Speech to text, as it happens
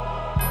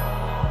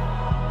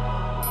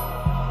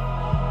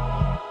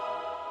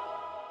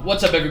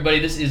What's up, everybody?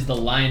 This is the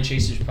Lion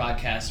Chasers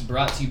podcast,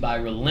 brought to you by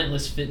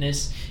Relentless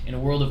Fitness. In a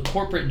world of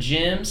corporate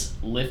gyms,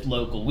 lift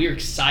local. We're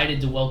excited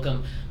to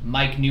welcome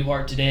Mike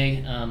Newhart today,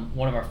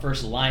 one of our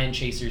first Lion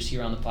Chasers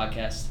here on the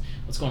podcast.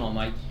 What's going on,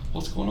 Mike?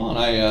 What's going on?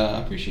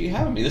 I appreciate you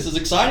having me. This is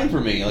exciting for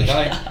me.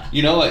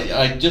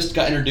 I just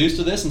got introduced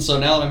to this, and so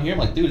now that I'm here, I'm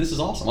like, dude, this is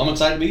awesome. I'm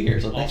excited to be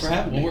here. So thanks for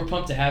having me. Well, we're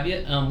pumped to have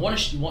you.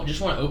 Just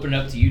want to open it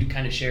up to you to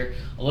kind of share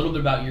a little bit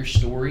about your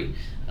story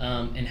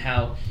and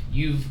how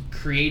you've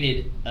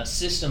created a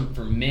system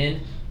for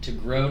men to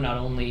grow not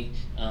only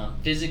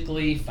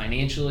physically,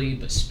 financially,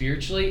 but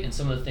spiritually, and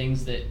some of the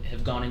things that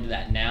have gone into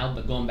that now,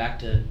 but going back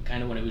to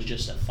kind of when it was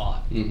just a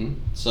thought. Mm-hmm.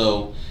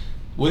 So,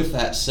 with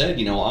that said,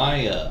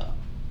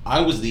 I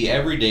was the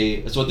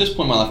everyday. So at this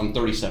point in my life, I'm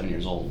 37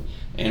 years old,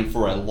 and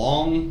for a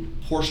long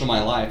portion of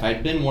my life,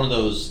 I'd been one of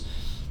those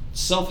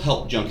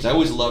self-help junkies. I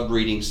always loved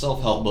reading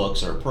self-help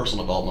books or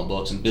personal development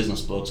books and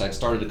business books. I'd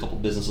started a couple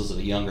businesses at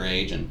a younger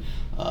age, and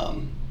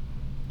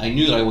I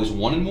knew that I always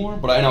wanted more.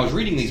 And I was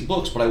reading these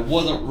books, but I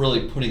wasn't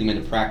really putting them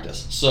into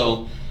practice.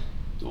 So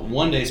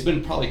one day, it's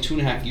been probably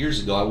 2.5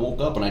 years ago, I woke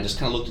up and I just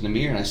kind of looked in the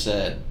mirror and I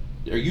said,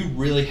 "Are you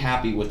really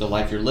happy with the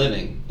life you're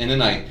living?" And then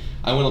I went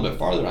a little bit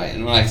farther,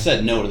 and when I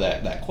said no to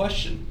that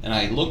question, and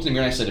I looked in the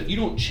mirror and I said, if you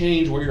don't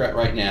change where you're at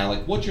right now,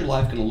 like, what's your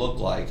life going to look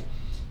like,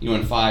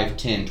 in 5,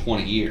 10,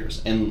 20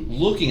 years? And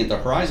looking at the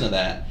horizon of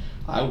that,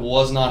 I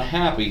was not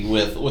happy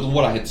with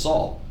what I had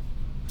saw.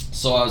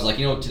 So I was like,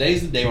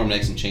 today's the day where I'm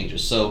making some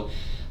changes. So,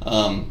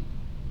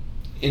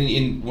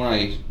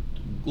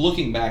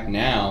 looking back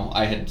now,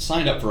 I had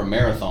signed up for a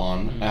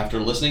marathon after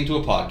listening to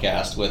a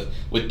podcast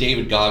with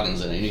David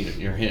Goggins in it.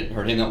 You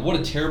heard him. What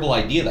a terrible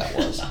idea that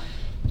was.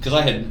 Because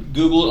I had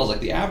Googled it, I was like,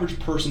 the average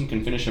person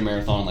can finish a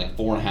marathon in like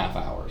 4.5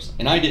 hours.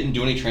 And I didn't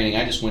do any training,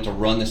 I just went to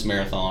run this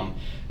marathon,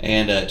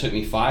 and it took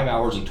me 5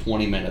 hours and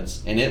 20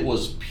 minutes, and it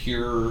was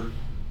pure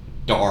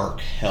dark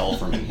hell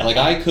for me. Like,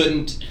 I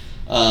couldn't,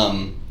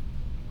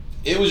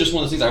 it was just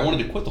one of those things I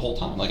wanted to quit the whole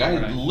time. Like,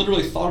 I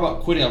literally thought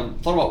about quitting, I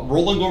thought about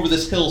rolling over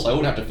this hill so I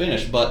wouldn't have to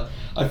finish, but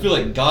I feel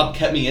like God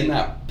kept me in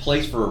that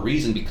place for a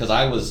reason, because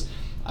I was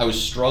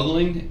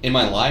struggling in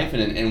my life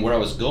and where I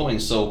was going.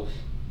 So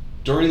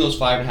during those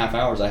 5.5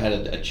 hours, I had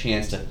a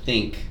chance to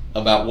think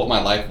about what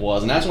my life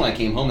was. And that's when I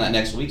came home that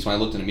next week. So I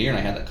looked in the mirror and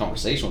I had that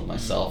conversation with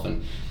myself.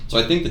 And so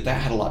I think that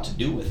had a lot to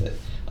do with it.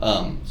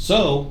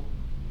 So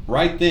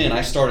right then,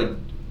 I started,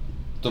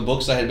 the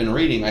books I had been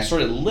reading, I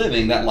started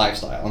living that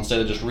lifestyle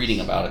instead of just reading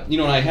about it.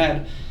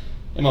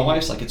 And my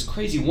wife's like, it's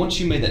crazy.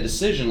 Once you made that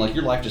decision, like,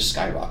 your life just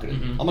skyrocketed.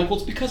 Mm-hmm. I'm like, well,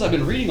 it's because I've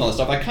been reading all this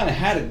stuff. I kind of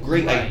had a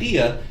great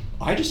idea.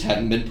 I just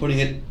hadn't been putting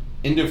it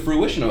into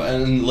fruition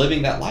and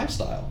living that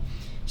lifestyle.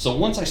 So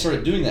once I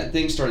started doing that,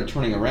 things started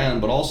turning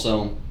around, but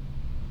also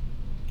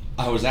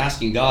I was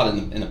asking God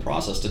in the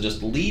process to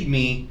just lead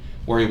me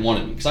where He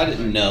wanted me, because I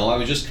didn't know. I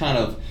was just kind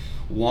of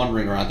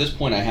wandering around. At this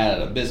point, I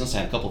had a business, I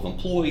had a couple of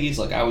employees,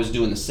 like, I was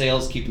doing the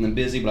sales, keeping them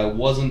busy, but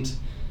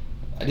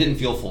I didn't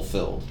feel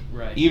fulfilled.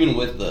 Right. Even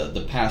with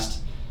the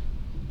past,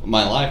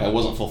 my life, I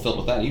wasn't fulfilled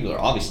with that either.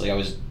 Obviously, I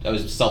was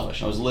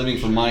selfish. I was living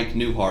for Mike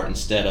Newhart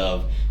instead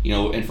of,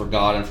 and for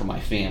God and for my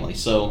family.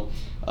 So,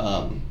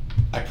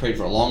 I prayed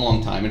for a long,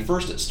 long time. And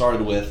first it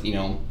started with,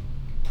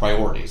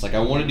 priorities. Like,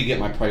 I wanted to get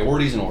my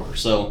priorities in order.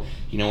 So,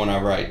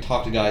 whenever I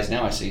talk to guys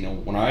now, I say,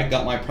 when I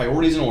got my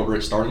priorities in order,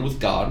 it started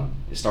with God,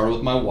 it started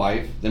with my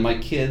wife, then my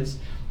kids,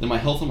 then my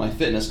health and my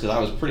fitness, because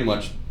I was pretty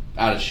much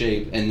out of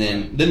shape, and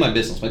then my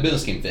business. My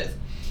business came fifth.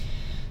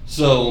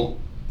 So,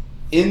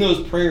 in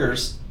those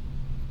prayers,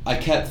 I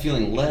kept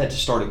feeling led to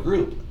start a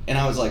group. And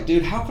I was like,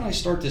 dude, how can I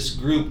start this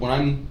group when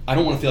I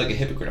don't want to feel like a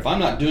hypocrite if I'm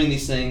not doing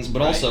these things,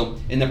 but also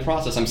in the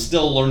process I'm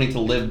still learning to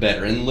live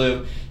better and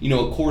live,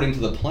 according to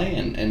the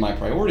plan and my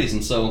priorities.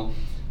 And so,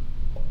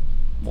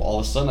 all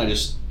of a sudden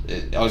it's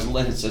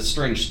a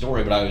strange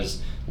story, but I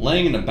was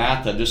laying in the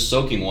bathtub just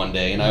soaking one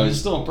day, and I was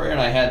still in prayer, and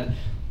I had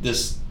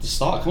this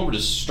thought come over, to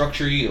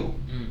structure you.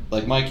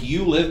 Like, Mike,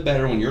 you live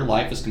better when your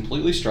life is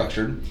completely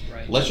structured.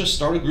 Right. Let's just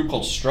start a group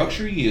called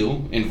Structure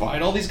You,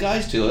 invite all these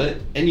guys to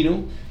it,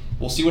 and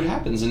we'll see what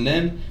happens. And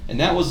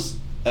that was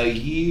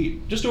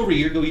just over a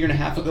year ago, 1.5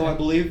 years ago, I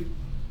believe.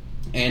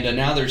 And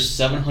now there's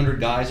 700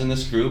 guys in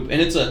this group,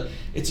 and it's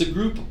a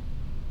group,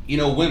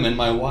 women.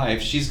 My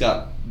wife, she's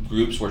got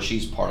groups where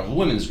she's part of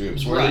women's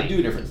groups where they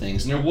do different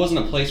things, and there wasn't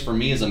a place for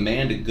me as a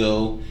man to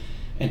go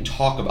and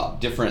talk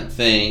about different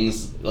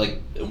things,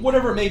 like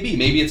whatever it may be.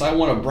 Maybe it's I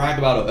want to brag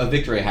about a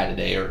victory I had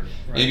today, or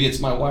maybe it's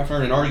my wife and I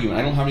had an argument,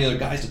 I don't have any other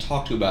guys to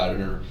talk to about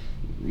it, or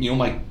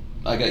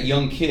I got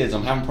young kids,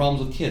 I'm having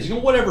problems with kids,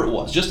 whatever it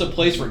was. Just a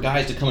place for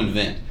guys to come and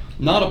vent.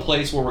 Not a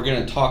place where we're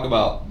going to talk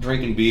about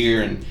drinking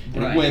beer and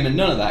women,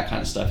 none of that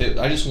kind of stuff.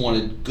 I just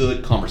wanted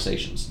good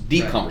conversations,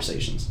 deep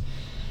conversations.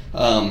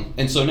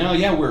 And so now,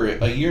 we're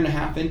 1.5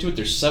 years into it.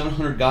 There's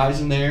 700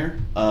 guys in there.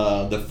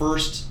 The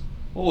first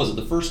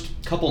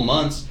couple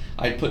months,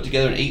 I put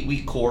together an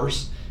 8-week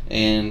course.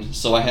 And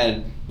so I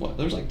had,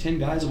 there was like 10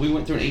 guys that we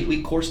went through an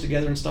 8-week course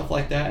together and stuff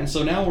like that. And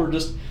so now we're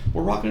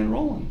rocking and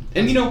rolling.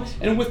 And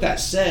and with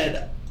that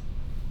said,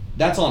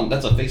 that's a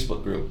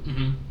Facebook group.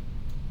 Mm-hmm.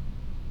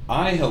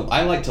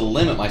 I like to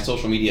limit my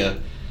social media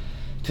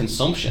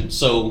consumption.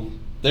 So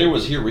there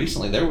was 3 to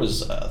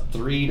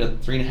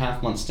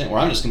 3.5 month stint where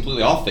I'm just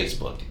completely off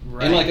Facebook.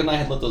 Right. And I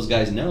had let those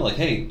guys know, like,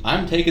 hey,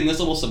 I'm taking this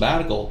little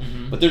sabbatical,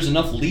 but there's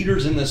enough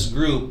leaders in this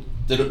group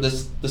that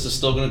this is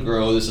still going to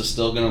grow, this is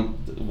still going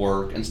to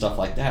work and stuff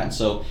like that. And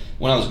so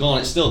when I was gone,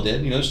 it still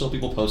did. There's still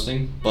people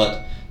posting,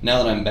 but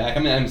now that I'm back,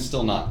 I'm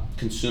still not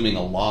consuming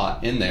a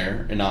lot in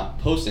there and not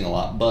posting a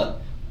lot,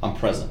 but I'm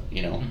present,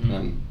 and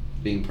I'm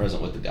being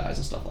present with the guys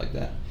and stuff like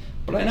that.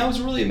 But I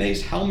was really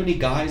amazed how many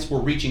guys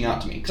were reaching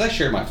out to me, because I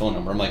shared my phone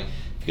number. I'm like,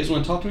 if you guys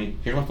want to talk to me,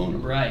 here's my phone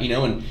number. Right.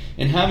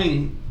 And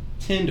having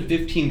 10 to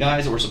 15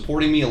 guys that were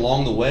supporting me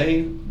along the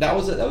way, that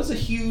was a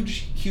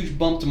huge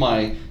bump to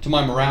my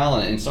morale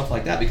and stuff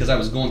like that, because I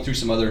was going through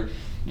some other,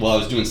 I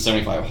was doing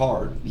 75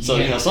 hard. So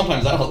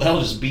sometimes that'll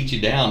just beat you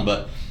down,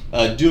 but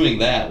doing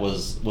that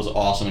was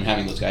awesome, and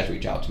having those guys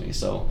reach out to me.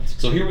 So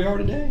here we are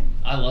today.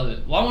 I love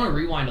it. Well, I want to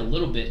rewind a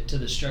little bit to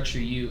the Structure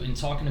You and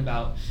talking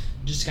about,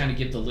 just kind of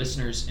give the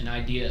listeners an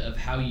idea of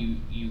how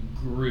you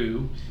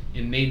grew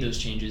and made those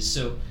changes.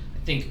 So I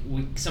think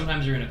we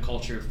sometimes are in a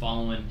culture of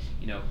following,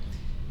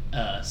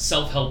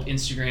 self-help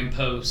Instagram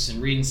posts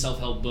and reading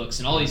self-help books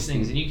and all these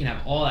things, and you can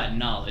have all that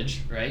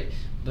knowledge, right?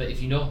 But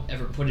if you don't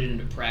ever put it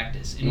into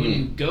practice, and when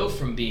you go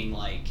from being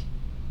like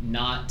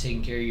not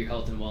taking care of your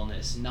health and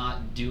wellness,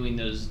 not doing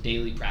those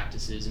daily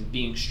practices and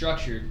being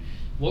structured,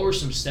 what were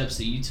some steps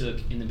that you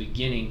took in the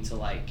beginning to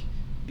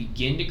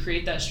begin to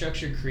create that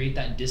structure, create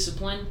that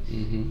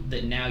discipline,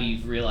 that now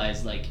you've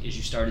realized, as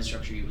you started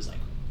Structure You, was like,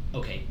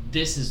 okay,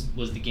 this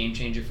was the game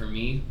changer for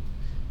me?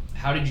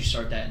 How did you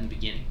start that in the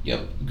beginning?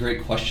 Yep,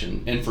 great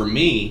question. And for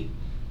me,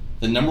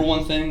 the number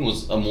one thing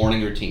was a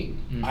morning routine.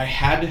 I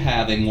had to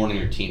have a morning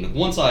routine.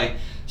 Once I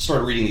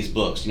started reading these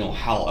books,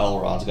 Hal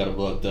Elrod's got a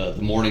book, The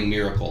Morning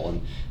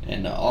Miracle,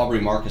 and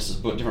Aubrey Marcus's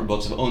book, different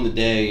books of Own the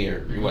Day,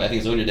 or I think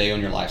it's Own Your Day, Own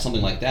Your Life,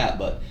 something like that.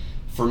 But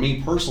for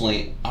me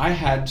personally, I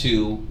had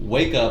to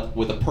wake up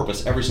with a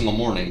purpose every single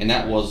morning, and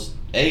that was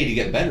to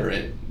get better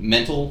at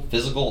mental,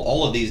 physical,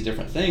 all of these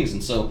different things.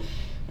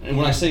 And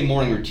when I say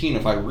morning routine,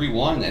 if I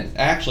rewind that, it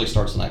actually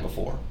starts the night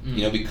before.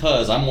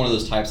 Because I'm one of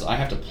those types that I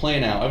have to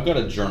plan out. I've got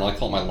a journal, I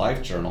call it my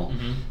life journal,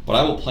 but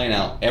I will plan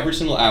out every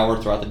single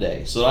hour throughout the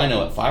day, so that I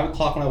know at 5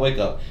 o'clock when I wake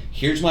up,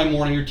 here's my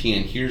morning routine,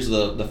 and here's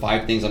the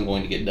 5 things I'm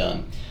going to get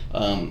done.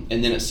 And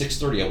then at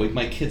 6:30, I wake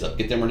my kids up,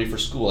 get them ready for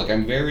school.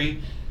 I'm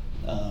very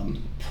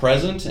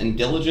present and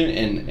diligent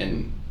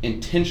and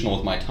intentional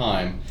with my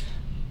time.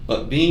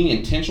 But being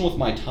intentional with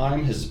my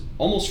time has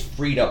almost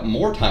freed up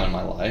more time in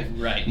my life.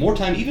 Right. More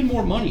time, even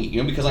more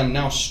money, because I'm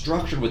now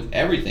structured with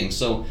everything.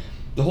 So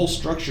the whole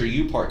Structure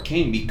You part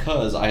came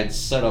because I had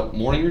set up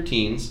morning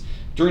routines.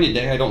 During the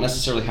day, I don't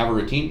necessarily have a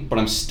routine, but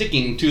I'm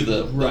sticking to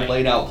the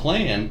laid out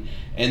plan.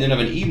 And then of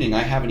an evening,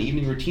 I have an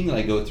evening routine that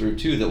I go through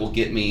too that will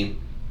get me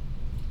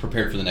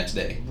prepared for the next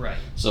day. Right.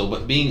 So,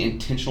 but being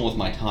intentional with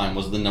my time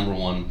was the number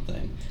one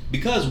thing.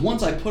 Because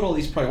once I put all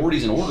these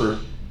priorities in order,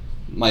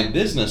 my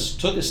business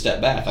took a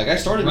step back. I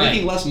started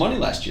making less money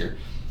last year.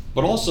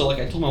 But also,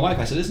 I told my wife,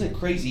 I said, isn't it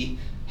crazy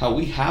how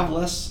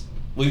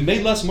we've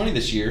made less money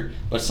this year,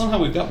 but somehow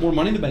we've got more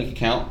money in the bank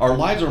account. Our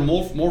lives are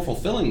more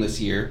fulfilling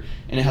this year,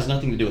 and it has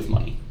nothing to do with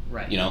money.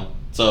 Right.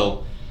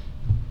 So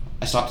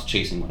I stopped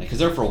chasing money, because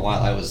there for a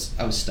while I was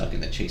stuck in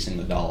the chasing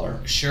the dollar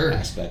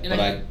aspect, but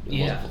it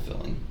wasn't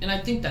fulfilling. And I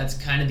think that's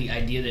kind of the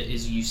idea that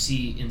you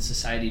see in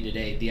society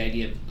today, the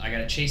idea of I got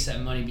to chase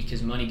that money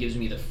because money gives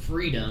me the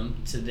freedom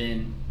to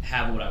then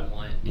have what I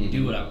want and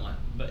do what I want.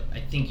 But I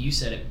think you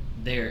said it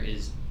there,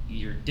 is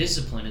your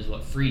discipline is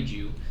what freed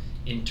you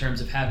in terms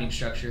of having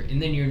structure,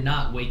 and then you're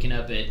not waking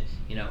up at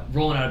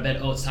rolling out of bed,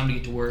 it's time to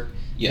get to work,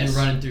 and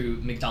running through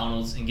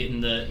McDonald's and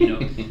getting the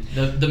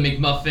the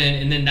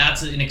McMuffin, and then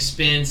that's an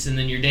expense, and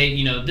then your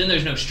day then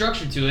there's no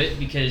structure to it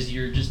because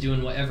you're just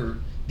doing whatever.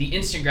 The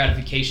instant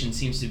gratification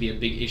seems to be a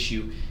big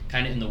issue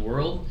kind of in the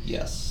world.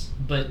 Yes.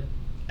 But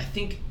I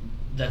think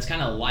that's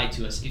kind of lied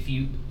to us. If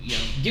you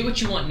get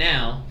what you want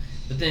now,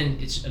 but then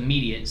it's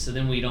immediate, so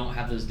then we don't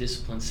have those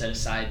disciplines set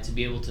aside to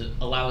be able to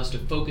allow us to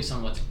focus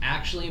on what's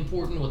actually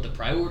important, what the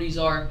priorities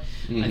are.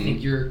 I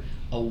think you're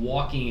a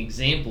walking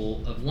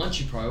example of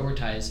once you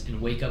prioritize and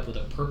wake up with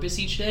a purpose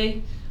each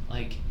day,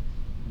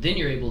 then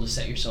you're able to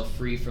set yourself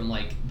free from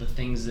the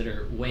things that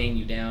are weighing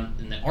you down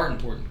and that aren't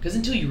important. Because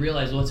until you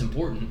realize what's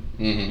important,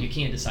 you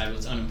can't decide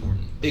what's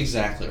unimportant.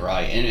 Exactly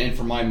right. And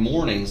for my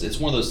mornings, it's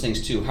one of those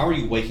things too. How are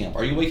you waking up?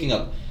 Are you waking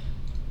up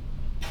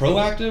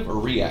proactive or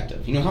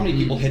reactive? How many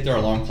people hit their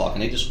alarm clock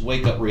and they just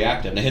wake up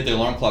reactive, and they hit their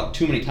alarm clock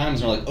too many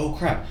times and they're like, oh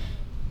crap,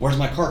 where's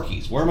my car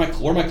keys? Where are my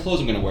clothes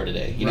I'm going to wear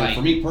today?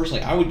 For me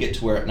personally, I would get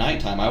to where at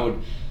nighttime,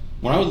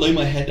 when I would lay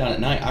my head down at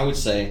night, I would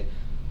say,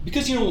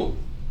 because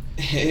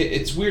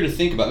it's weird to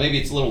think about, maybe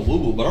it's a little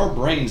woo-woo, but our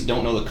brains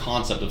don't know the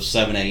concept of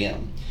 7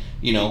 a.m.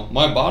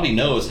 My body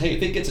knows, hey,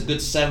 if it gets a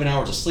good 7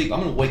 hours of sleep, I'm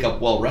going to wake up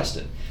well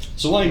rested.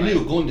 So I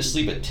knew going to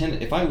sleep at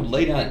 10, if I would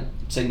lay down at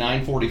say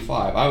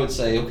 9:45, I would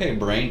say, okay,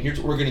 brain, here's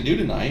what we're going to do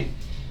tonight.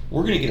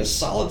 we're going to get a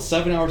solid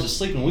 7 hours of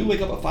sleep, and when we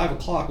wake up at 5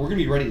 o'clock, we're going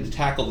to be ready to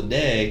tackle the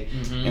day,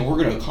 and we're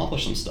going to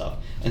accomplish some stuff.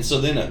 And so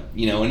then,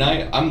 and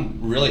I'm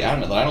really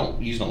adamant that I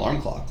don't use an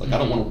alarm clock. Like, I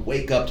don't want to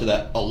wake up to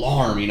that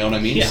alarm, you know what I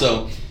mean? Yeah.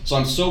 So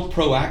I'm so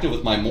proactive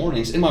with my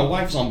mornings, and my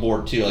wife's on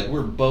board too. Like,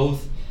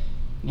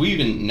 we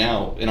even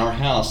now, in our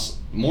house,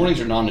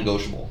 mornings are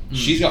non-negotiable.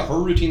 She's got her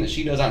routine that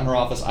she does out in her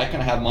office. I kind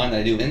of have mine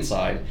that I do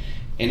inside,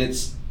 and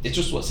it's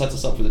just what sets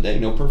us up for the day.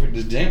 No perfect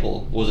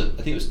example was I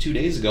think it was 2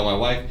 days ago, my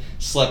wife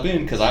slept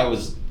in because I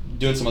was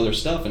doing some other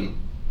stuff, and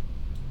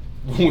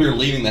when we were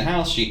leaving the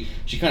house, she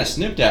kind of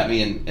snipped at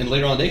me, and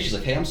later on in the day, she's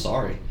like, hey, I'm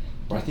sorry,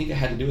 but I think I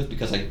had to do it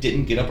because I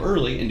didn't get up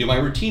early and do my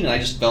routine, and I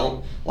just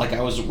felt like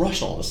I was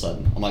rushed all of a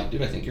sudden. I'm like,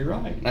 dude, I think you're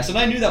right. And I said,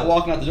 I knew that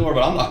walking out the door,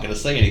 but I'm not going to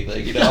say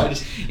anything. I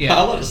just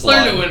I let it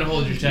slide. Learn to win and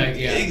hold your tongue.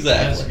 Yeah,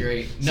 exactly. That's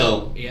great.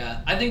 No,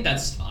 I think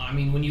that's,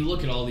 when you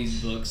look at all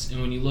these books,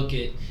 and when you look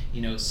at,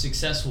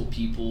 successful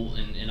people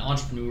and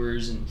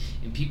entrepreneurs and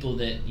people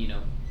that,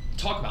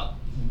 talk about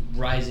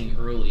rising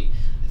early,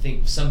 I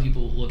think some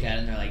people look at it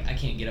and they're like, I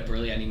can't get up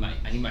early, I need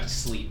my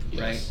sleep,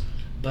 yes. Right?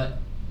 But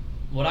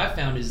what I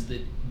found is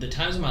that the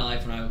times in my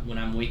life when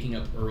I'm waking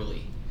up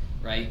early,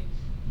 right,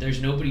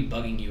 there's nobody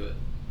bugging you at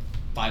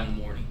 5 in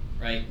the morning,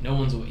 right? No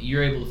one's away.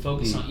 You're able to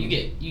focus on, you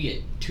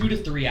get 2 to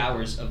 3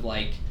 hours of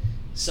like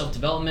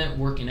self-development,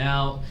 working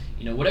out,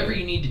 whatever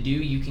you need to do,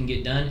 you can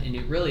get done, and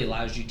it really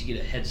allows you to get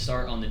a head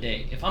start on the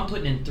day. If I'm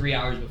putting in 3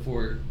 hours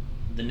before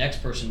the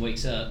next person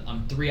wakes up,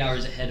 I'm 3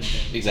 hours ahead of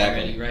them.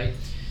 Exactly. Already, right?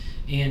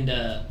 And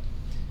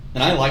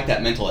I like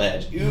that mental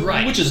edge,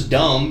 right? Which is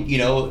dumb,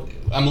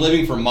 I'm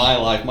living for my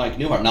life, Mike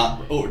Newhart,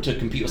 not to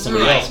compete with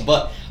somebody else,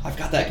 but I've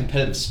got that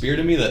competitive spirit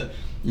in me that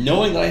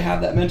knowing that I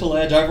have that mental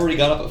edge, I've already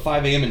got up at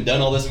 5 a.m. and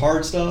done all this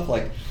hard stuff,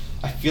 like,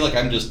 I feel like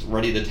I'm just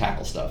ready to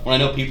tackle stuff. When I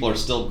know people are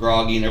still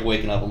groggy and they're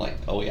waking up, I'm like,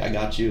 oh yeah, I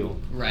got you.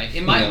 Right.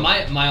 And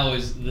my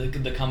always,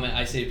 the comment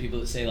I say to people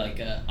that say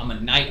like, I'm a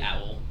night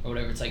owl or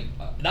whatever, it's like,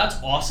 that's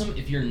awesome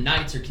if your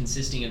nights are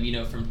consisting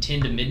of, from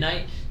 10 to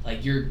midnight,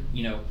 like you're,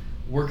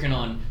 working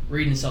on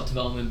reading a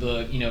self-development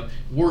book,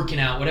 working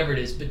out, whatever it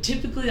is. But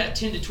typically that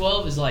 10 to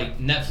 12 is like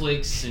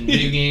Netflix and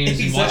video games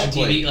and watching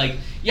TV. Like,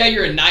 yeah,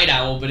 you're a night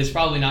owl, but it's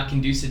probably not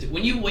conducive to,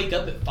 when you wake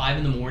up at 5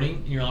 in the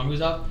morning and your alarm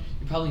goes off,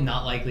 you're probably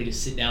not likely to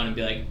sit down and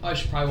be like, oh, I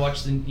should probably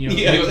watch the,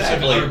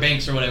 Outer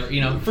Banks or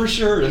whatever, For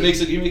sure.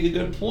 You make a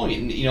good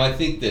point. And, I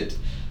think that,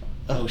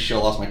 I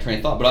lost my train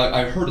of thought, but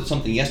I heard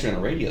something yesterday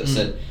on the radio that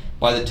said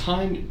by the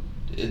time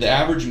the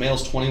average male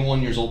is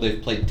 21 years old, they've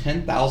played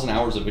 10,000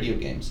 hours of video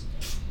games.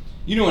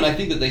 And I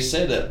think that they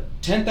said that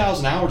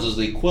 10,000 hours is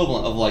the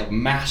equivalent of like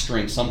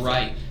mastering something.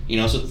 Right.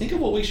 So think of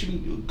what we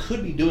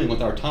could be doing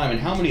with our time, and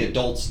how many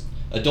adult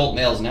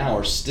males now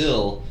are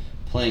still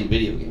playing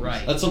video games.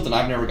 Right. That's something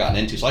I've never gotten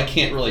into, so I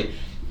can't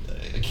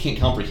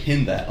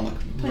comprehend that. I'm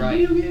like,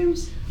 playing video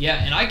games? Yeah,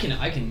 and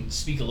I can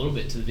speak a little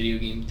bit to the video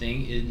game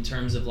thing in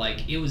terms of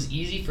like, it was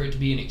easy for it to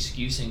be an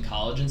excuse in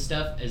college and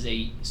stuff as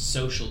a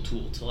social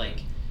tool to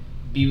like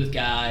be with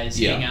guys,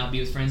 hang out, be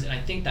with friends, and I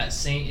think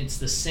it's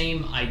the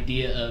same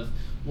idea of,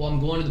 well, I'm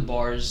going to the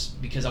bars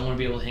because I want to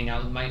be able to hang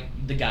out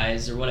with the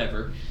guys or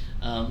whatever.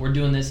 We're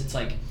doing this. It's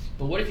like,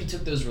 but what if you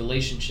took those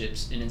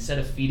relationships and instead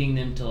of feeding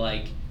them to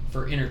like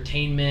for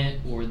entertainment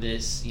or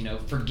this,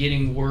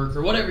 forgetting work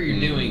or whatever you're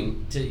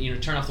doing to,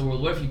 turn off the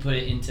world, what if you put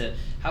it into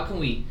how can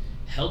we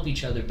help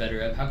each other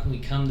better up? How can we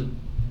come to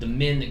the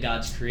men that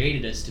God's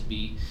created us to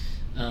be?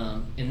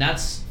 And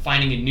that's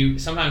finding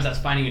sometimes that's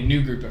finding a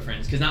new group of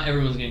friends, because not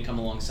everyone's going to come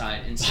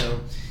alongside. And so,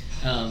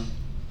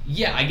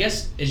 I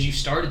guess as you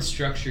started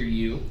Structure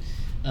You,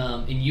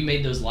 and you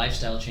made those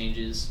lifestyle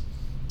changes,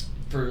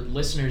 for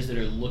listeners that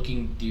are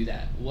looking to do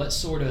that, what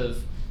sort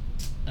of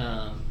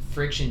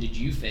friction did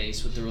you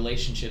face with the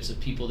relationships of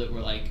people that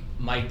were like,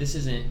 Mike, this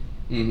isn't,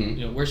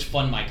 where's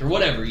fun Mike or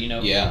whatever,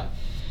 Yeah.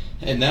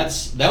 And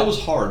that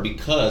was hard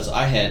because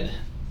I had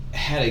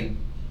a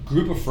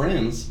group of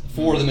friends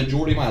for the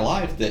majority of my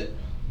life that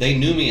they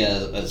knew me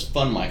as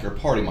fun Mike or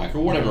party Mike or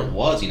whatever it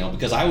was,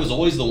 because I was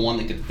always the one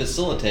that could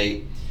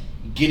facilitate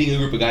getting a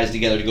group of guys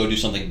together to go do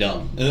something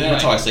dumb. And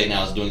that's how I say it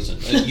now, is doing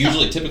something.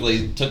 It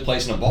typically took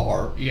place in a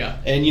bar. Yeah.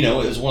 And, it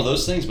was one of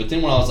those things. But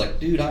then when I was like,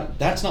 dude,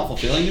 that's not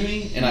fulfilling to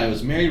me, and I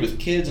was married with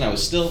kids, and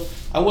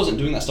I wasn't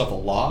doing that stuff a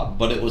lot,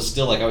 but it was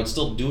still like I would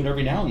still do it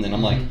every now and then.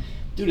 I'm like,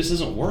 dude, this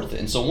isn't worth it.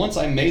 And so once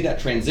I made that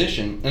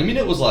transition,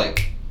 it was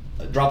like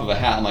a drop of a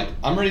hat. I'm like,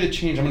 I'm ready to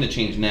change. I'm going to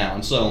change now.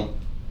 And so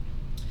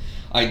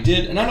I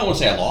did, and I don't want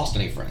to say I lost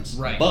any friends,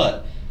 right?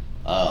 But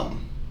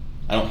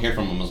I don't hear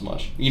from them as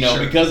much,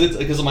 Sure.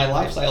 because of my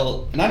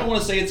lifestyle. And I don't want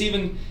to say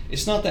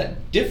it's not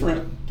that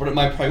different, but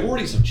my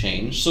priorities have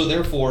changed. So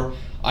therefore,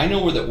 I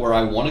know where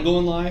I want to go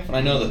in life, and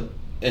I know that,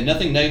 and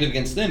nothing negative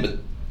against them, but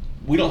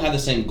we don't have the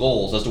same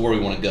goals as to where we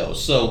want to go.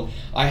 So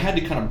I had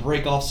to kind of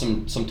break off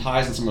some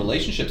ties and some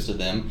relationships to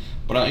them.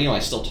 But I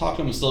still talk to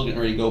them and still getting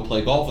ready to go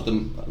play golf with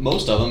them,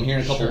 most of them here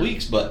in a couple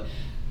weeks. But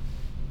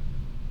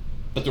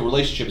the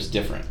relationship is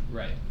different.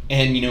 Right.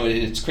 And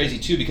it's crazy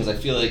too, because I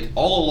feel like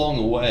all along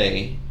the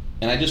way,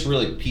 and I just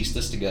really pieced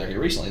this together here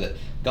recently, that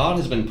God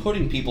has been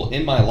putting people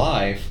in my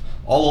life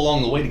all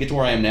along the way to get to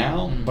where I am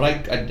now, but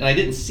I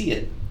didn't see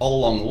it all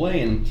along the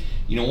way. And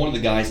one of the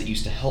guys that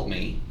used to help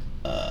me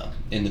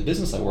in the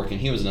business I work in,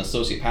 he was an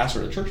associate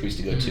pastor at a church we used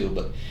to go to,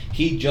 but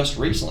he just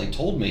recently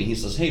told me, he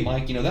says, hey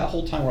Mike, that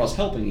whole time where I was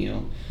helping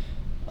you,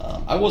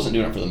 I wasn't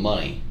doing it for the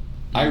money.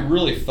 I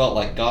really felt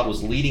like God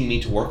was leading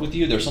me to work with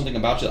you. There's something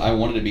about you that I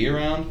wanted to be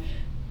around,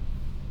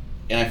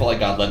 and I felt like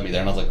God led me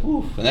there. And I was like,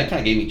 ooh, and that kind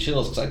of gave me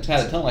chills, because I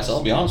had to tell myself,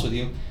 I'll be honest with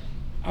you,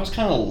 I was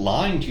kind of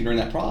lying to you during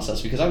that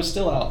process, because I was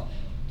still out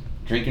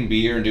drinking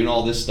beer and doing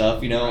all this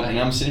stuff, and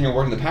I'm sitting here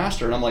working the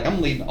pastor, and I'm like, I'm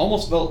leading,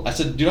 I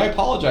said, dude, I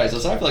apologize. I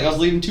said, I feel like I was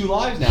leading 2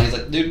 lives now. And he's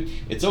like, dude,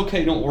 it's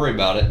okay, don't worry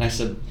about it. And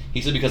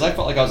he said, because I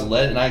felt like I was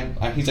led,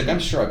 and he's like, I'm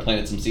sure I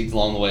planted some seeds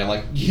along the way. I'm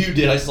like, you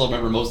did. I still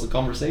remember most of the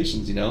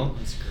conversations,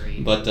 That's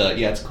great. But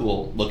yeah, it's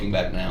cool looking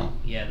back now.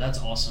 Yeah, that's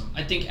awesome.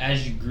 I think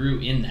as you grew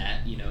in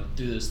that,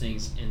 through those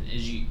things, and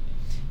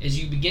as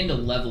you begin to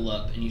level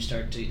up and you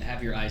start to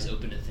have your eyes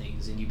open to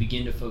things, and you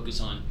begin to focus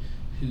on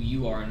who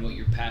you are and what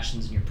your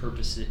passions and your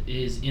purpose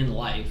is in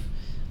life,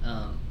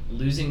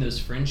 losing those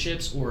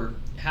friendships or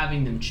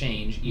having them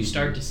change, you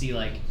start to see,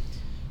 like,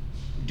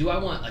 do I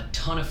want a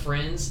ton of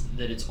friends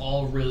that it's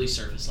all really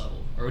surface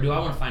level? Or do I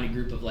want to find a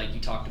group of, like you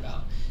talked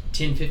about,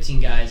 10, 15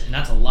 guys, and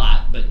that's a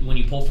lot, but when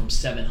you pull from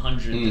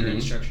 700 that are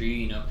in structure,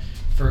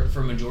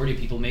 for majority of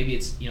people, maybe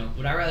it's,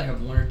 would I rather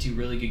have 1 or 2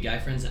 really good guy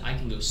friends that I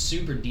can go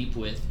super deep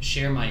with,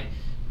 share my,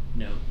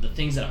 the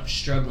things that I'm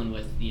struggling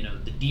with,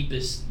 the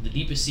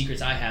deepest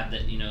secrets I have,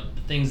 that,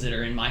 the things that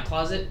are in my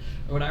closet?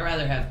 Or would I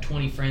rather have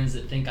 20 friends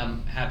that think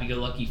I'm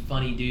happy-go-lucky,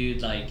 funny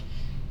dude, like,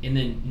 and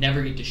then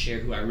never get to share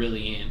who I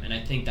really am? And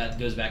I think that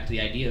goes back to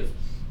the idea of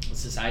a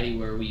society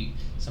where we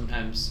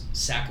sometimes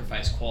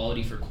sacrifice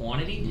quality for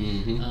quantity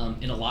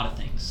in a lot of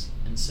things.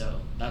 And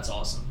so that's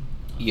awesome.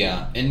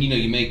 Yeah, and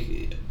you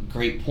make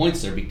great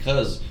points there,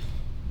 because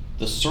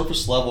the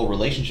surface level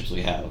relationships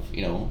we have,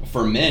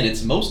 for men,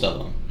 it's most of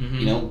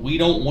them. We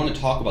don't want to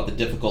talk about the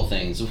difficult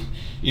things,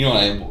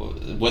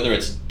 whether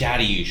it's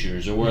daddy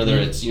issues, or whether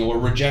it's, a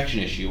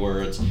rejection issue,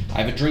 or it's,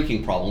 I have a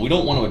drinking problem. We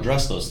don't want to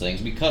address those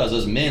things, because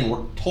as men,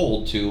 we're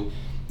told to,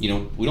 we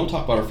don't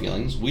talk about our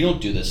feelings. We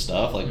don't do this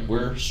stuff. Like,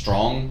 we're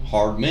strong,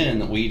 hard men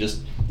that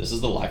this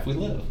is the life we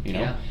live,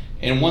 Yeah.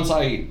 And once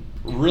I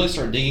really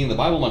started digging the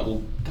Bible, I'm like,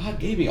 well, God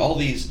gave me all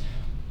these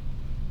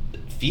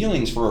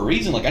feelings for a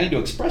reason. Like, I need to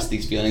express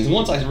these feelings. And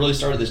once I really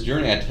started this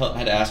journey, I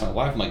had to ask my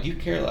wife, I'm like, do you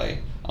care that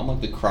I'm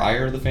like the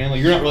crier of the family?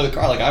 You're not really the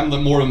crier. Like, I'm the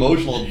more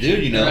emotional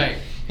dude, Right.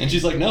 And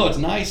she's like, no, it's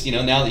nice,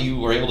 now that you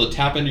were able to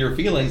tap into your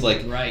feelings,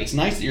 like, it's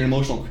nice that you're an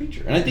emotional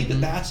creature. And I think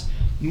that that's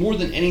more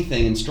than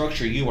anything in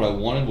Structure You, what I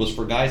wanted was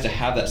for guys to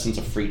have that sense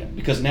of freedom.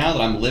 Because now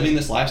that I'm living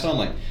this lifestyle, I'm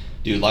like,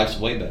 dude, life's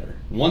way better.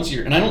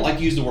 And I don't like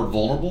to use the word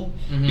vulnerable,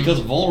 because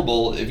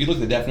vulnerable, if you look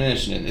at the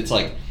definition, it's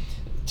like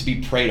to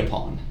be preyed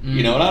upon, and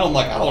I don't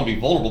want to be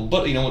vulnerable,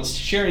 but it's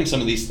sharing some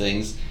of these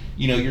things,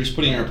 you're just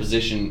putting in a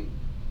position.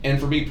 And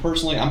for me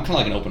personally, I'm kind of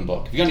like an open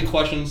book. If you got any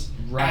questions,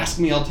 ask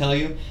me, I'll tell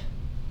you.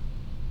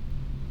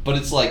 But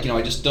it's like,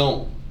 I just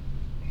don't,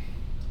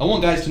 I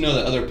want guys to know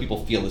that other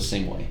people feel the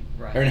same way,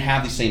 and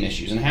have the same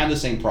issues, and have the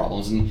same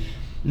problems, and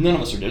none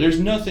of us are dead. There's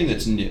nothing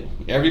that's new.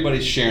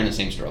 Everybody's sharing the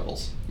same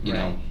struggles, you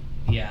know?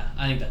 Yeah,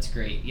 I think that's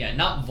great. Yeah,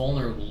 not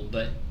vulnerable,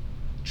 but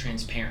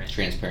transparent.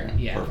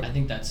 Yeah, perfect. I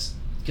think that's,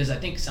 because I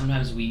think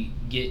sometimes we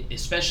get,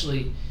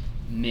 especially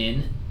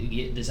men,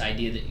 get this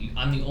idea that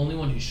I'm the only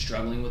one who's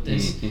struggling with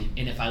this,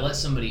 and if I let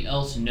somebody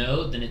else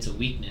know, then it's a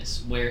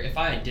weakness. Where if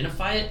I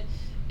identify it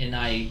and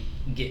I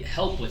get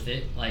help with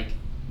it, like,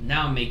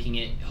 now I'm making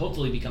it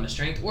hopefully become a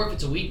strength. Or if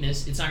it's a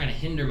weakness, it's not going to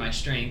hinder my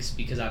strengths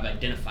because I've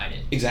identified it.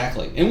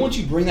 Exactly. And once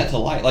you bring that to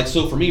light, like,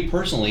 so for me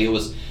personally, it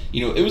was,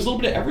 it was a little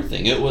bit of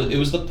everything. It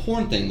was the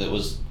porn thing that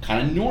was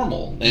kind of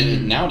normal,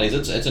 and nowadays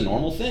it's a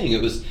normal thing.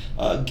 It was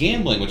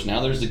gambling, which now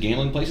there's the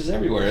gambling places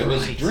everywhere. It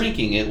was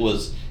drinking. It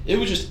was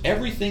just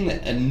everything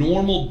that a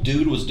normal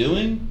dude was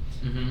doing.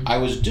 I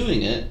was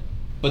doing it,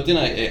 but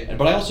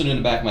I also knew in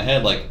the back of my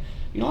head, like,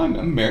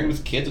 I'm married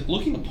with kids. Like,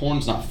 looking at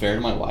porn's not fair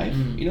to my wife,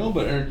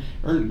 but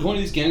or going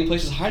to these gambling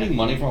places, hiding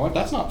money from my wife,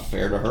 that's not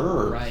fair to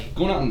her. Or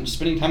going out and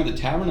spending time at the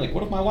tavern, like,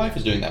 what if my wife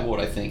is doing that? What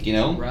would I think,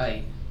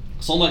 Right.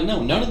 So I'm like,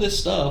 no, none of this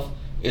stuff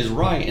is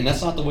right, and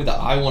that's not the way that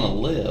I want to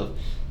live.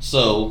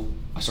 So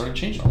I started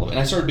changing all of it, and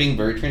I started being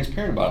very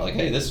transparent about it. Like,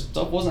 hey, this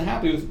stuff I'm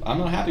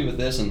not happy with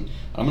this, and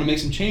I'm going to make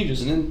some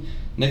changes. And then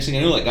next thing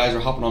I know, like, guys are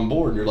hopping on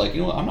board. You're like,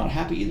 what, I'm not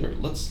happy either.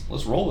 Let's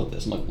roll with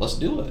this. I'm like, let's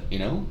do it,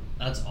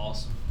 That's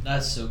awesome.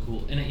 That's so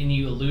cool. And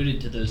you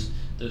alluded to those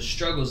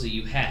struggles that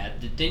you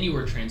had that then you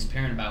were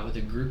transparent about with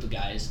a group of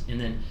guys. And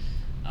then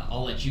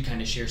I'll let you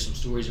kind of share some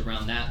stories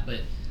around that. But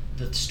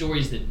the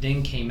stories that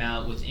then came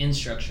out within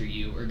Structure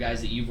You, or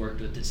guys that you've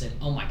worked with that said,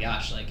 oh my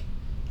gosh, like,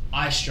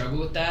 I struggle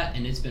with that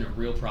and it's been a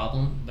real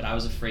problem, but I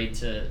was afraid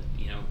to,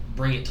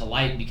 bring it to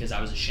light because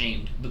I was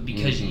ashamed. But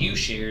because you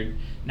shared,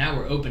 now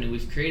we're open, and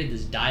we've created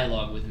this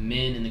dialogue with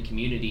men in the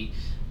community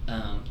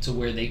to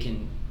where they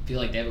can feel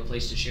like they have a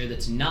place to share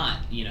that's not,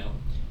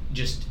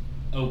 just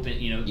open,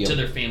 to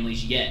their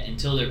families yet,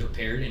 until they're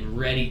prepared and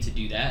ready to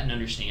do that and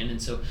understand.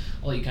 And so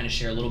I'll let you kind of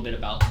share a little bit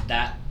about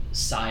that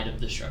side of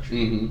the structure.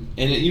 Mm-hmm.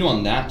 And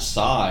on that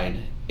side,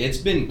 it's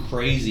been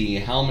crazy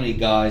how many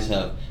guys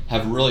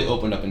have really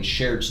opened up and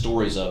shared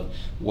stories of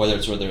whether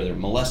they're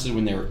molested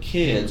when they were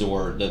kids,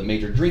 or the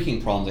major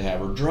drinking problems they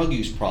have, or drug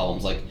use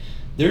problems. Like,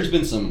 there's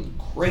been some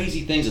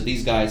crazy things that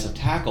these guys have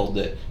tackled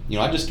that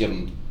I just give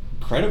them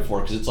credit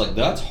for, because it's like,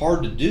 that's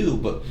hard to do,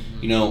 but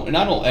and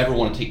I don't ever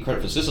want to take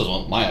credit for this. This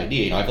was my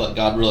idea. I feel like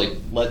God really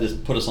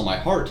put us on my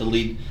heart to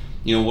lead.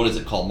 What is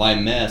it called? My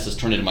mess has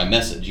turned into my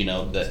message.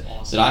 That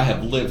awesome. That I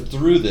have lived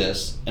through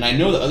this, and I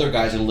know that other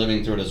guys are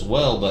living through it as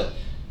well. But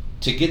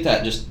to get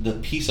that, just the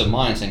peace of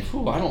mind, saying,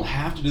 "Whew, I don't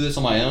have to do this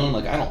on my own.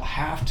 Like, I don't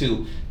have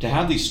to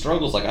have these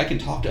struggles. Like, I can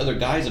talk to other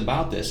guys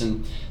about this."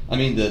 And I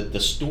mean, the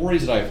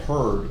stories that I've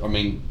heard, I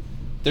mean,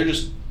 they're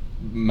just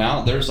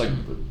there's like,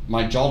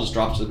 my jaw just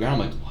drops to the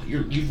ground. I'm like, oh,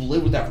 you've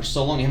lived with that for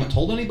so long. You haven't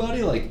told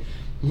anybody? Like,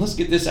 let's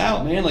get this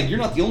out, man. Like, you're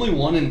not the only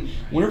one. And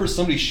whenever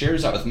somebody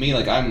shares that with me,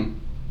 like,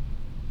 I'm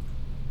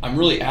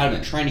really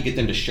adamant trying to get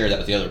them to share that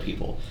with the other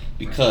people,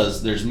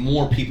 because there's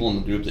more people in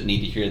the group that need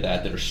to hear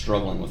that are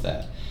struggling with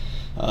that.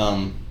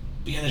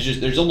 Yeah,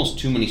 there's almost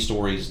too many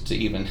stories to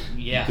even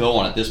go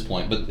on at this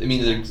point. But I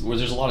mean, there's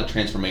a lot of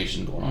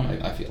transformation going on.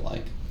 I feel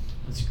like.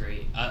 That's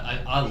great.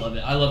 I love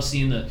it. I love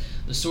seeing the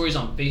stories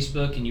on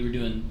Facebook, and you were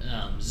doing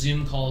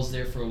Zoom calls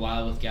there for a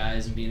while with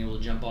guys, and being able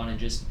to jump on and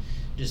just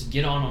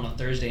get on a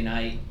Thursday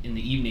night in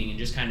the evening and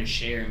just kind of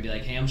share and be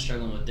like, hey, I'm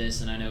struggling with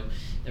this. And I know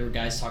there were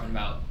guys talking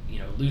about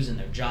losing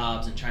their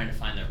jobs and trying to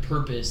find their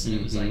purpose. And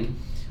it was like,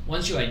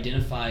 once you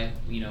identify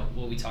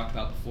what we talked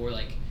about before,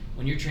 like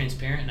when you're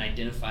transparent and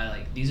identify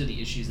like, these are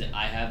the issues that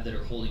I have that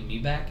are holding me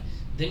back,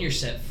 then you're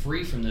set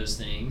free from those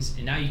things,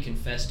 and now you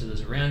confess to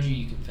those around you.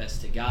 You confess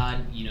to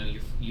God.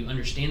 You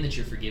understand that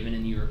you're forgiven,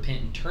 and you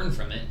repent and turn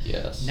from it.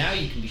 Yes. Now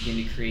you can begin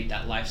to create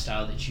that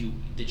lifestyle that you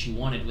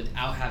wanted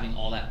without having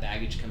all that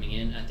baggage coming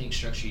in. I think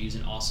Structure U is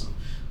an awesome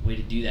way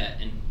to do that,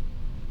 and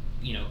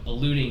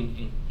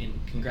alluding and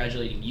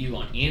congratulating you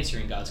on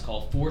answering God's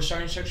call for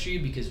starting Structure U,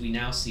 because we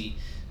now see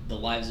the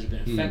lives that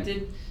have been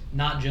affected,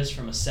 not just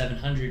from a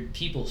 700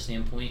 people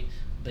standpoint,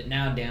 but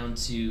now down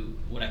to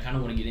what I kind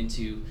of want to get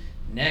into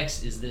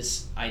next is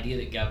this idea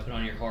that God put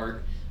on your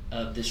heart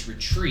of this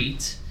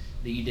retreat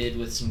that you did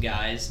with some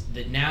guys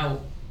that now,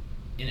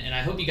 and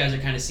I hope you guys are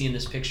kind of seeing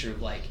this picture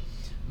of like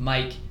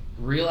Mike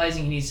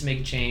realizing he needs to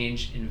make a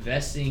change,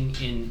 investing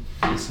in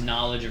this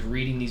knowledge of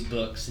reading these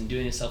books and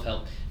doing the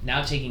self-help,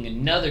 now taking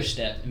another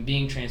step and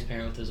being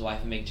transparent with his wife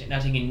and making change, now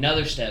taking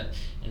another step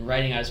and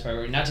writing out his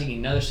priority, now taking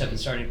another step and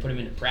starting to put them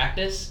into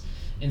practice.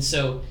 And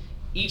so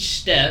each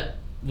step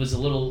was a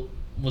little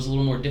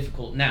more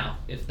difficult. Now,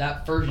 if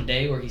that first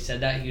day where he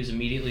said that, he was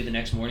immediately the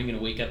next morning going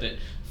to wake up at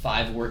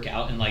 5, work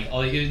out, and like,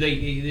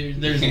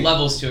 there's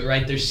levels to it,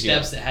 right? There's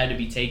steps that had to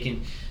be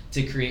taken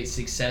to create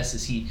success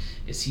as he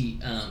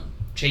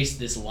chased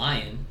this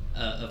lion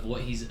of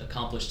what he's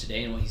accomplished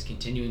today and what he's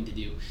continuing to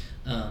do.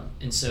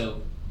 And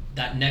so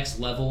that next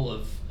level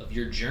of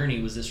your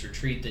journey was this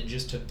retreat that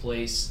just took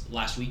place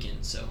last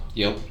weekend. So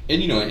yep.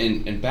 And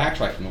and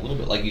backtracking a little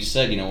bit, like you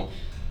said,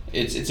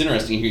 it's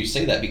interesting to hear you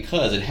say that,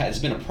 because it's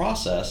been a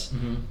process.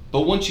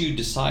 But once you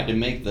decide to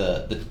make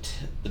the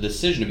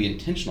decision to be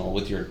intentional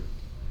with your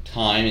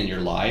time and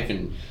your life,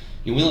 and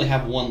we only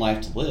have one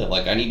life to live,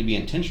 like, I need to be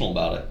intentional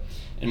about it.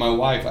 And my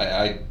wife,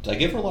 I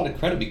give her a lot of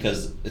credit,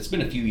 because it's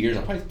been a few years,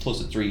 probably close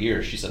to 3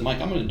 years. She said,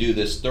 Mike, I'm going to do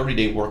this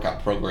 30-day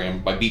workout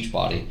program by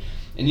Beachbody.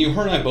 And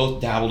her and I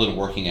both dabbled in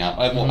working out.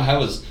 I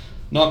was,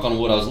 knock on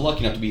wood, I was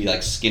lucky enough to be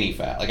like skinny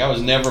fat. Like, I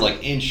was never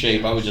like in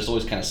shape. I was just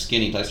always kind of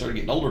skinny until I started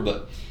getting older.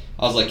 But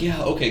I was like,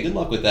 yeah, okay, good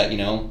luck with that,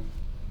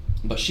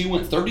 But she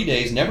went 30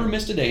 days, never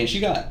missed a day, and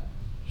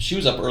she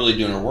was up early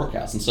doing her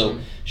workouts. And so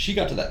she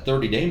got to that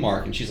 30-day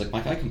mark, and she's like,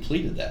 Mike, I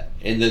completed that.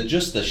 And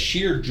just the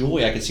sheer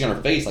joy I could see on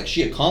her face, like,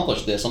 she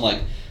accomplished this. I'm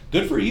like,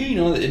 good for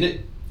you,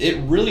 and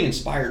it really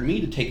inspired me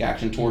to take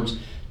action towards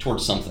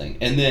something.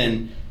 And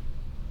then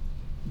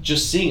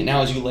just seeing it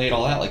now as you lay it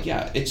all out, like,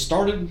 yeah, it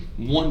started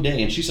one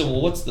day. And she said,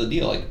 well, what's the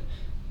deal? Like,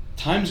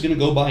 time's going to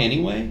go by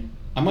anyway.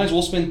 I might as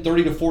well spend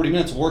 30 to 40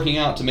 minutes working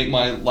out to make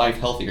my life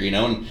healthier,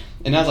 And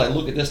as I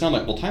look at this now, I'm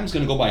like, well, time's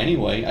going to go by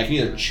anyway. I can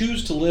either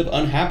choose to live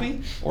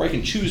unhappy, or I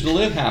can choose to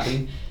live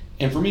happy.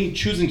 And for me,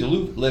 choosing to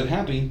live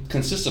happy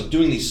consists of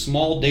doing these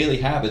small daily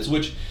habits,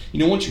 which,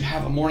 once you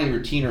have a morning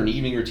routine or an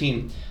evening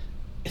routine,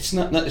 it's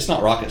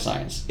not rocket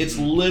science. It's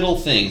little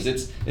things.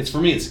 It's for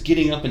me, it's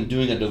getting up and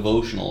doing a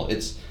devotional.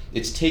 It's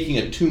taking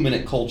a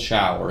 2-minute cold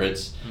shower.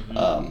 It's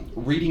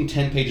reading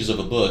 10 pages of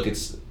a book.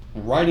 It's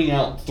writing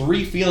out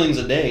 3 feelings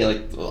a day.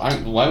 Like, when I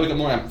wake up in the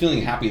morning, I'm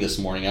feeling happy this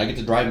morning. I get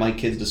to drive my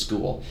kids to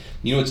school.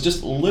 It's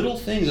just little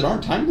things that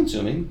aren't time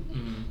consuming,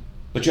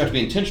 but you have to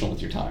be intentional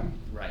with your time.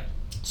 Right.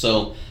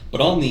 So, but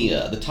on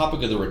the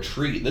topic of the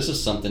retreat, this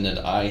is something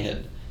that I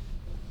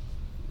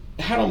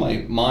had on my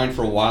mind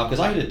for a while, because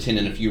I had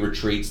attended a few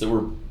retreats that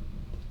were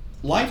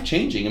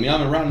life-changing. I mean,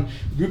 I'm around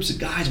groups of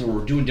guys where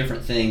we're doing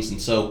different things,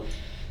 and so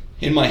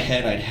in my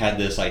head I'd had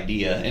this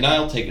idea, and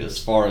I'll take it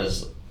as far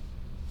as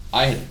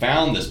I had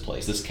found this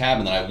place, this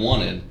cabin that I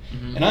wanted,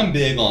 and I'm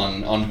big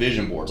on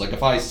vision boards. Like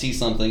if I see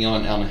something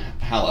on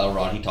Hal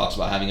Elrod, he talks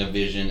about having a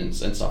vision and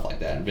stuff like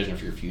that, and vision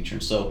for your future.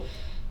 And so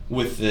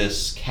with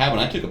this cabin,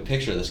 I took a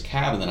picture of this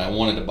cabin that I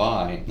wanted to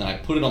buy, and I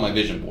put it on my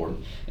vision board.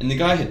 And the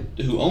guy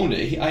who owned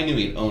it, I knew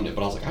he had owned it,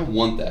 but I was like, I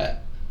want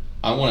that.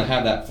 I want to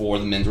have that for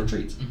the men's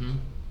retreats.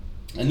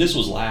 And this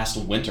was last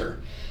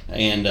winter,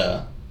 and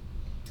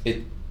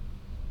it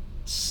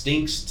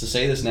stinks to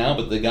say this now,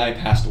 but the guy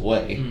passed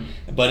away.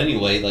 But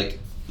anyway, like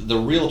the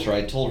realtor,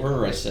 I told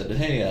her, I said,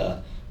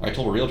 hey, I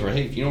told a realtor,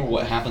 hey, if you know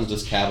what happens to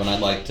this cabin,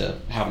 I'd like to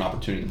have an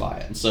opportunity to buy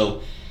it. And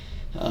so,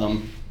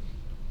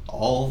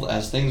 all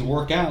as things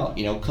work out,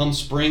 you know, come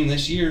spring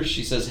this year,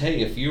 she says,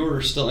 hey, if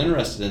you're still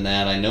interested in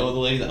that, I know the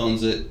lady that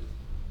owns it,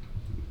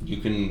 you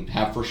can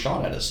have first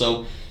shot at it.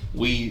 So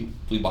we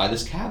buy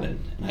this cabin,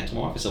 and I told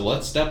my wife, I said, well,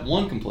 that's step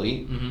one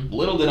complete.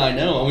 Little did I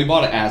know, and we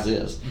bought it as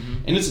is.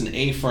 And it's an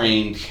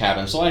A-framed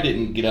cabin, so I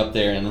didn't get up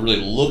there and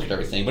really look at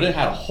everything, but it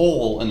had a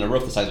hole in the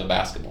roof the size of a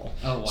basketball.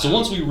 Oh, wow. So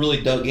once we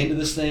really dug into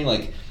this thing,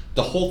 like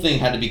the whole thing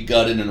had to be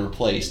gutted and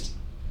replaced.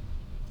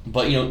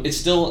 But you know, it's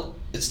still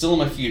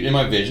in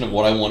my vision of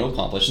what I want to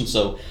accomplish. And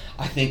so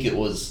I think it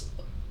was,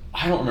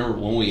 I don't remember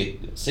when we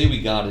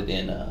got it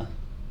in,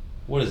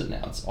 what is it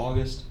now? It's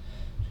August.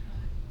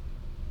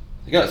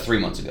 I got it 3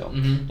 months ago.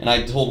 And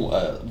I told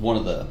one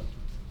of the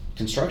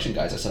construction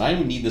guys, I said,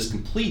 I need this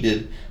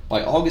completed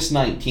by August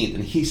 19th.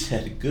 And he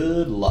said,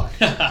 good luck.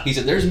 He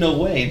said, there's no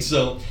way. And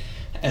so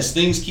as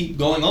things keep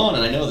going on,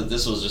 and I know that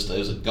this was it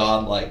was a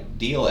godlike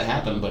deal that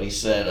happened, but he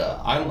said,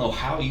 I don't know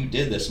how you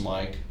did this,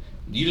 Mike.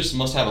 You just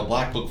must have a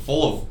black book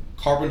full of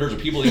carpenters or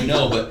people you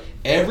know, but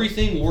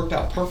everything worked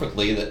out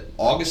perfectly that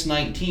August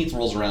 19th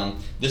rolls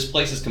around, this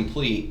place is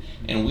complete,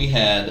 and we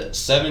had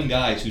 7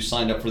 guys who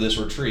signed up for this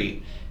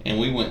retreat, and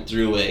we went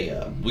through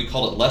we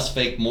called it less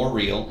fake, more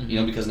real, you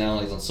know, because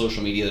nowadays on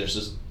social media there's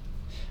just,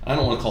 I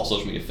don't want to call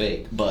social media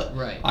fake, but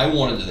I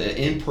wanted the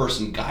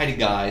in-person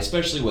guy-to-guy,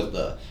 especially with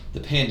the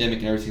pandemic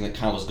and everything that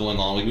kind of was going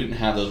on, we didn't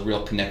have those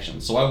real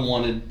connections, so I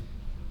wanted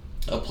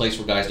a place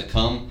for guys to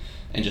come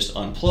and just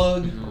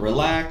unplug,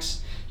 relax.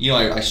 You know,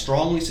 I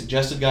strongly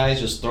suggested guys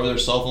just throw their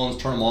cell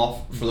phones, turn them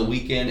off for the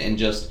weekend, and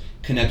just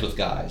connect with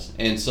guys.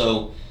 And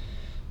so,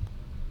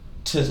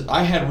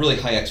 I had really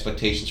high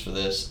expectations for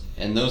this,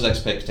 and those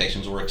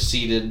expectations were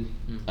exceeded.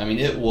 I mean,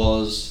 it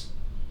was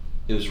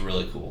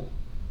really cool.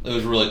 It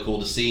was really cool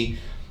to see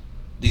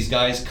these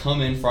guys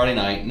come in Friday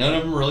night. None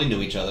of them really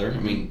knew each other. I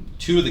mean,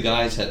 2 of the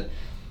guys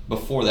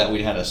before that,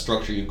 we'd had a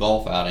Structure U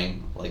golf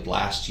outing like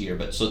last year,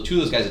 but so 2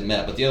 of those guys had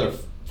met, but the other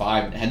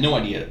 5 had no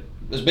idea.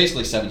 It was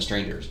basically 7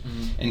 strangers.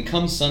 And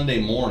come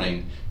Sunday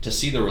morning, to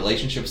see the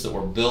relationships that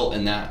were built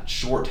in that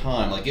short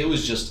time, like it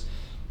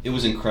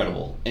was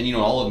incredible. And you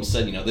know, all of them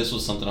said, you know, this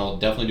was something I'll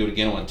definitely do it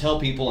again. I want to tell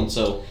people. And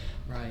so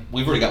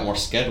we've already got more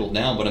scheduled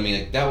now, but I mean,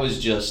 like, that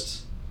was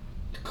just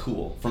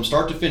cool from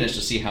start to finish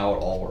to see how it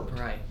all worked.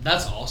 Right.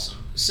 That's awesome.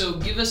 So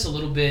give us a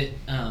little bit,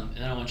 and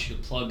I don't want you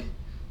to plug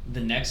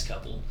the next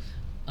couple,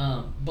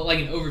 but like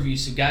an overview.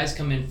 So guys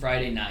come in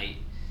Friday night,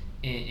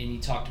 and you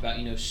talked about,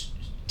 you know,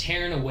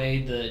 tearing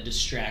away the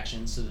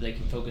distractions so that they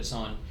can focus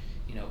on,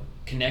 you know,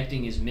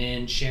 connecting as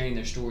men, sharing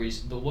their stories.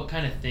 But what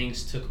kind of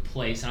things took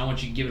place? And I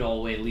want you to give it all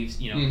away, at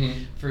least, you know,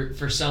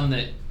 for some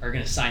that are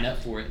going to sign up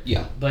for it.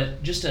 Yeah.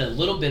 But just a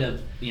little bit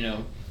of, you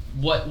know,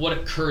 what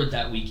occurred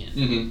that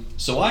weekend.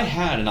 So I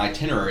had an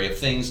itinerary of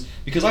things,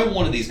 because I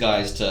wanted these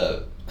guys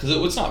to, because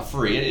it's not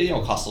free, it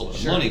costs a little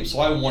bit of money, so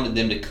I wanted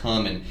them to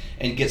come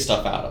and get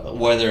stuff out of it,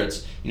 whether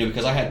it's, you know,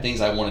 because I had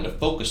things I wanted to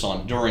focus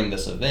on during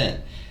this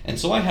event. And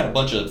so I had a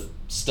bunch of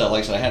stuff,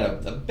 like I said, I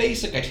had a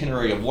basic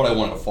itinerary of what I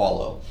wanted to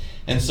follow.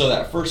 And so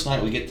that first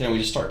night we get there and we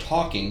just start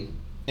talking,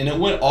 and it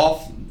went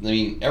off, I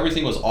mean,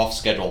 everything was off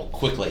schedule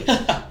quickly.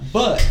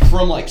 But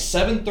from like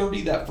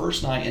 7:30 that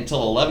first night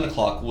until 11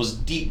 o'clock was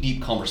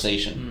deep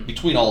conversation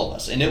between all of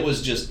us. And it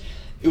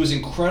was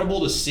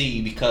incredible to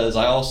see, because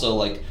I also,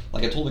 like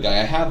I told the guy,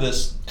 I have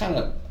this kind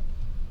of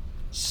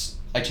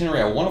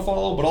itinerary I want to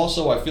follow, but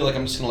also I feel like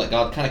I'm just going to let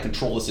God kind of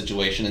control the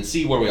situation and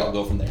see where we all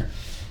go from there.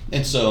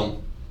 And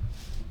so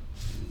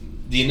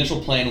the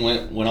initial plan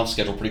went off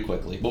schedule pretty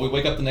quickly, but we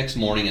wake up the next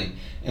morning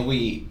and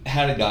we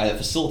had a guy that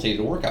facilitated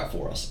a workout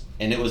for us.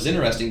 And it was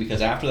interesting because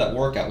after that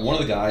workout, one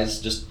of the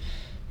guys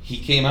he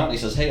came out and he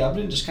says, hey, I've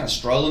been just kind of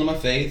struggling in my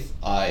faith.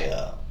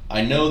 I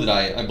know that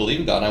I believe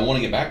in God and I want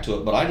to get back to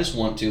it, but I just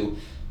want to,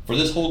 for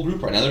this whole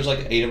group right now, there's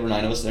like 8 or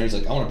 9 of us there, he's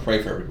like, I want to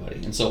pray for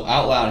everybody. And so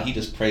out loud, he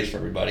just prays for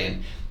everybody.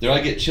 And there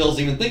I get chills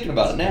even thinking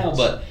about it now,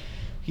 but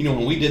you know,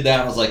 when we did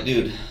that, I was like,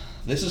 dude,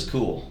 this is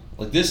cool.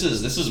 Like, this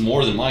is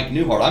more than Mike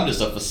Newhart. I'm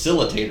just a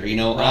facilitator, you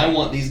know, and I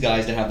want these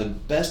guys to have the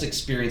best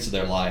experience of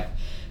their life.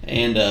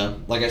 And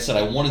like I said,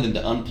 I wanted them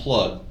to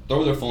unplug,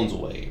 throw their phones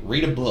away,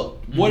 read a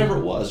book, whatever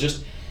it was,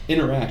 just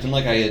interact. And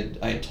like I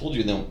had told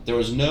you, there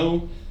was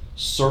no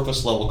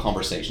surface level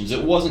conversations.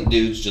 It wasn't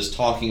dudes just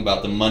talking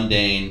about the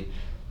mundane,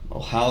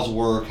 well, how's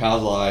work,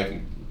 how's life,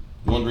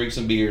 you want to drink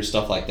some beers,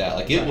 stuff like that.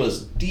 Like, it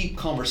was deep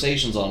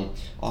conversations on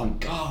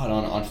God,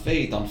 on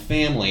faith, on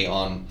family,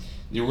 on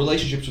your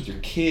relationships with your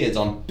kids,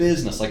 on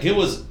business. Like, it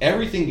was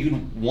everything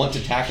you'd want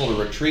to tackle, to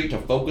retreat, to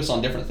focus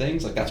on different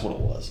things. Like, that's what it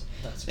was.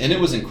 And it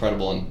was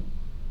incredible. And,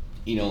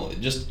 you know,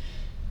 just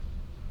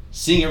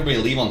seeing everybody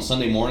leave on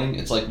Sunday morning,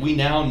 it's like we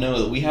now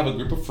know that we have a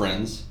group of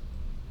friends,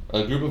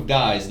 a group of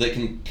guys that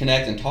can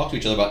connect and talk to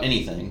each other about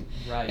anything.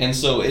 Right. And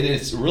so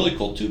it's really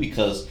cool, too,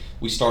 because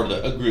we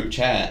started a group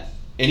chat,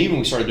 and even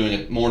we started doing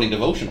a morning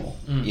devotional,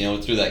 you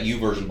know, through that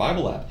YouVersion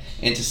Bible app.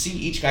 And to see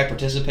each guy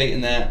participate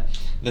in that,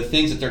 the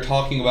things that they're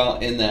talking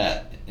about in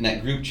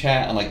that group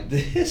chat, I'm like,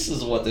 this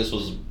is what this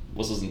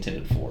was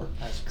intended for.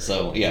 That's great.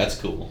 So, yeah, it's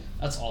cool.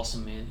 That's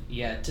awesome, man.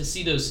 Yeah, to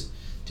see those,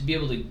 to be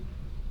able to,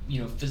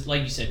 you know,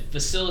 like you said,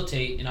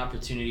 facilitate an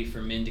opportunity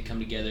for men to come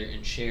together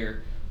and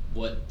share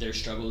what their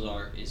struggles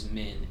are as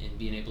men, and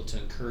being able to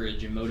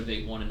encourage and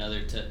motivate one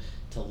another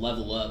to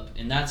level up.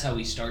 And that's how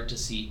we start to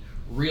see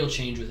real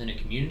change within a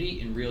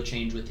community and real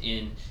change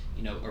within,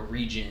 you know, a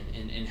region,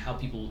 and how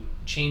people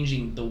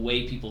changing the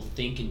way people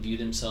think and view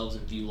themselves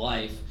and view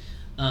life.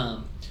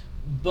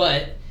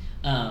 But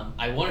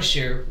I want to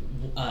share,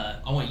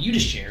 I want you to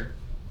share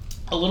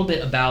a little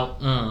bit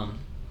about,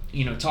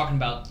 you know, talking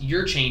about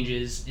your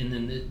changes, and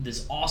then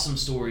this awesome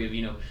story of,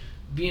 you know,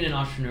 being an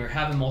entrepreneur,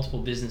 having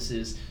multiple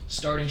businesses,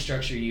 starting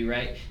Structure U,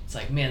 right? It's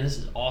like, man, this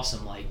is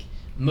awesome. Like,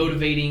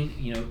 motivating,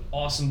 you know,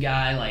 awesome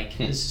guy. Like,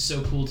 this is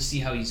so cool to see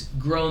how he's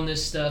grown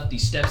this stuff,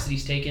 these steps that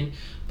he's taken.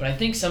 But I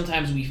think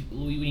sometimes we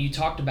when you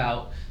talked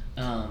about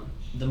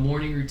the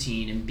morning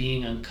routine and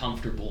being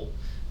uncomfortable,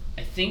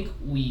 I think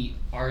we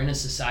are in a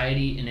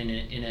society and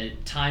in a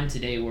time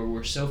today where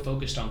we're so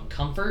focused on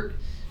comfort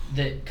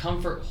that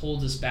comfort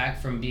holds us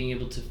back from being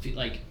able to feel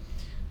like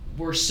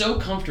we're so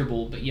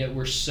comfortable, but yet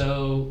we're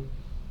so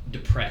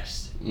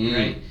depressed,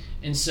 right?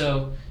 And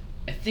so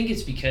I think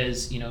it's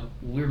because, you know,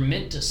 we're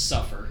meant to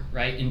suffer,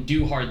 right? And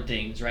do hard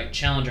things, right?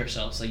 Challenge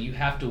ourselves. Like, you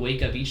have to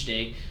wake up each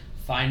day,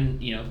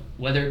 find, you know,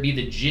 whether it be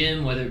the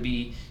gym, whether it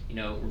be, you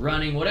know,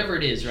 running, whatever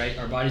it is, right?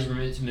 Our bodies were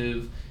meant to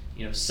move.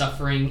 You know,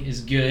 suffering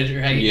is good,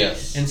 right?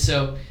 Yes. And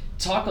so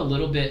talk a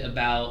little bit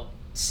about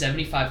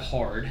 75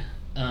 Hard,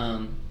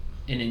 an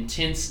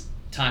intense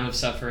time of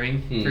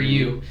suffering for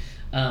you,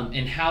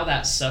 and how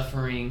that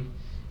suffering,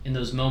 in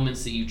those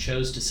moments that you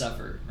chose to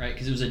suffer, right?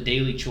 Because it was a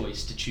daily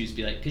choice to choose to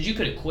be like, because you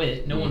could have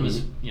quit. No one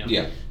was, you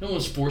know, no one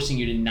was forcing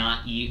you to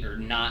not eat or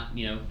not,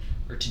 you know,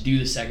 or to do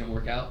the second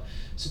workout.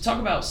 So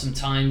talk about some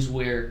times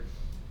where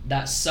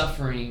that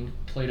suffering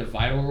played a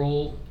vital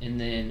role,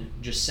 and then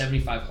just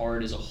 75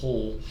 Hard as a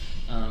whole,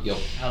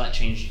 how that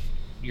changed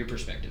your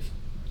perspective.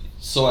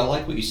 So I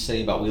like what you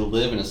say about we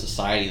live in a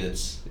society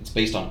it's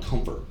based on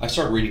comfort. I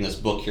started reading this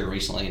book here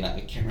recently, and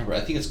I can't remember.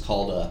 I think it's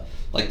called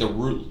like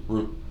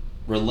the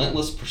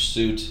Relentless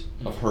Pursuit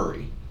of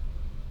Hurry,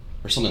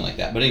 or something like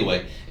that. But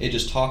anyway, it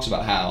just talks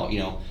about how, you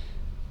know,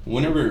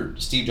 whenever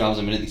Steve Jobs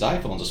invented these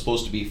iPhones, it's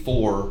supposed to be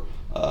for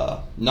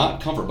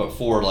not comfort, but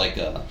for like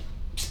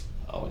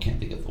I can't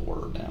think of the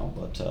word now,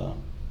 but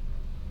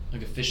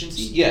like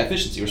efficiency? Yeah,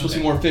 efficiency. We're supposed to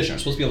be more efficient. We're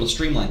supposed to be able to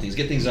streamline things,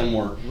 get things done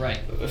more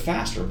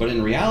faster. But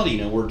in reality,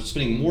 you know, we're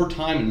spending more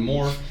time and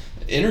more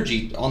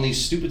energy on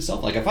these stupid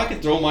stuff. Like, if I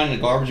could throw mine in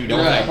the garbage and be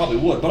done with it, I probably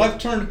would. But I've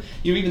turned,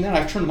 you know, even then,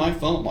 I've turned my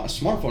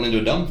smartphone into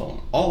a dumb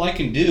phone. All I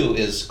can do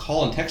is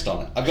call and text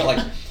on it. I've got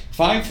like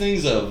 5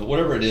 things of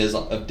whatever it is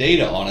of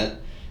data on it,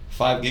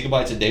 5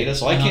 gigabytes of data.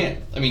 So I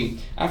can't. I mean,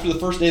 after the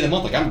first day of the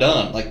month, like, I'm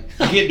done. Like,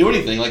 I can't do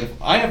anything. Like,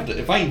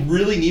 if I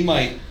really need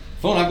my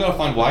phone, I've got to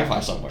find Wi-Fi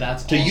somewhere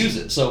to use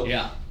it. So,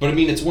 but I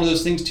mean, it's one of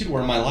those things too,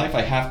 where in my life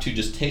I have to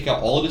just take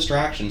out all the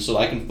distractions so that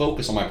I can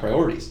focus on my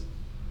priorities.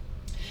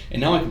 And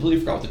now I completely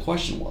forgot what the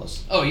question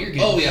was. Oh, you're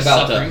good. Oh, yeah,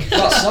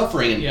 about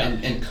suffering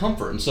and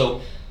comfort. And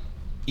so,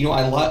 you know,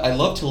 I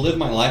love to live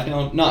my life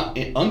now, not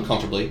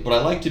uncomfortably, but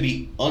I like to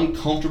be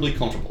uncomfortably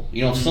comfortable.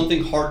 You know, if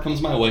something hard comes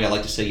my way, I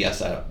like to say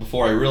yes at it.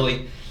 Before I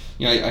really,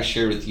 you know, I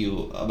shared with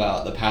you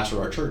about the pastor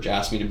of our church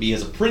asked me to be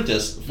his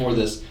apprentice for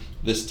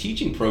this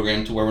teaching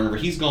program, to where whenever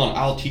he's gone,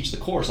 I'll teach the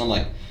course. I'm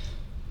like,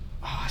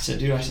 I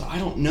said, I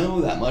don't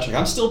know that much. Like,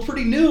 I'm still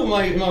pretty new in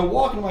my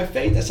walk and my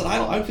faith. I said,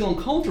 I feel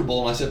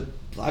uncomfortable. And I said,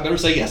 I better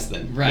say yes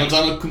then. Right.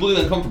 Because I'm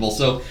completely uncomfortable.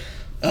 So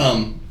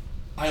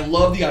I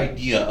love the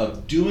idea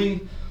of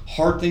doing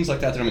hard things like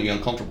that make you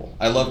uncomfortable.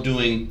 I love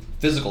doing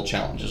physical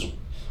challenges.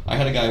 I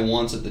had a guy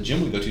once at the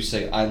gym we go to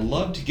say, I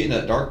love to get in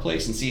that dark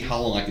place and see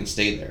how long I can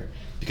stay there.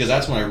 Because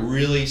that's when I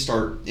really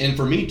start, and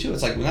for me too,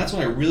 it's like that's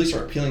when I really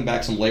start peeling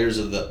back some layers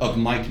of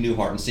Mike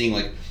Newhart and seeing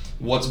like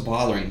what's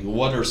bothering you,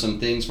 what are some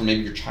things from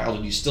maybe your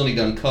childhood you still need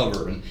to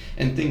uncover,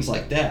 and things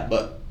like that.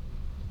 But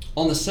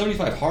on the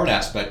 75 Hard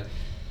aspect,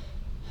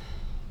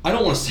 I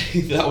don't want to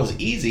say that was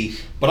easy,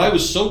 but I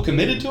was so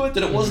committed to it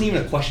that it wasn't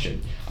even a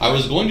question. I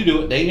was going to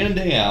do it day in and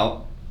day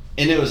out,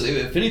 and it was,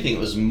 if anything, it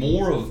was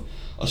more of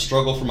a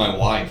struggle for my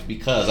wife,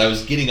 because I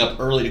was getting up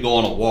early to go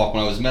on a walk.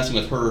 When I was messing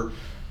with her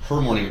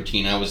morning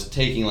routine, I was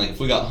taking, like, if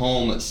we got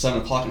home at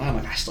 7 o'clock, and I'm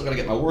like, I still got to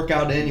get my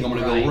workout in, you know, I'm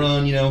going to go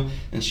run, you know,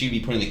 and she'd be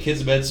putting the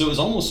kids to bed. So it was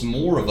almost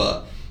more of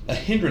a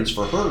hindrance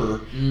for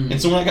her.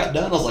 And so when I got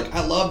done, I was like,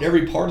 I loved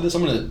every part of this.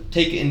 I'm going to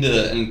take it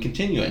into and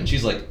continue it. And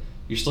she's like,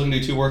 you're still going to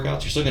do 2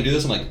 workouts? You're still going to do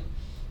this? I'm like,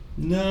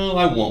 no,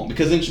 I won't,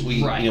 because then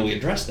we Right. we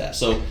addressed that.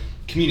 So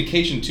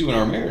communication too in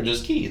our marriage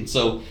is key. And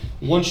so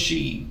once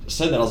she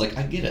said that, I was like,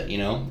 I get it,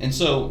 And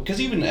so, because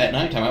even at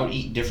nighttime, I would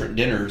eat different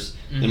dinners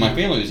than my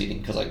family was eating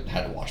because I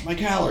had to watch my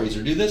calories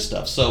or do this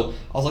stuff. So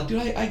I was like, dude,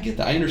 I get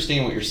that. I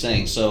understand what you're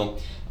saying. So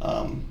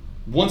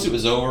once it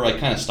was over, I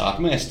kind of stopped.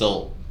 I mean, I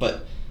still,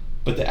 but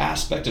the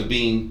aspect of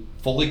being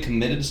fully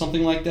committed to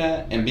something like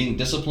that and being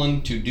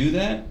disciplined to do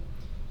that,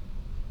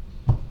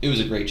 it was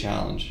a great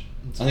challenge.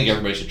 I think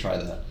everybody should try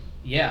that.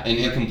 Yeah.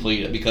 And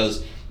complete it,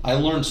 because I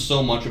learned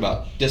so much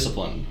about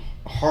discipline,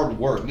 hard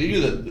work.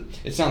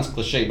 It sounds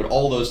cliche, but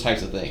all those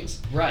types of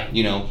things. Right.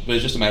 But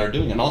it's just a matter of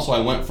doing it. And also, I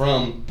went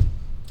from,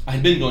 I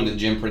had been going to the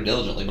gym pretty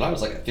diligently, but I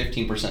was like at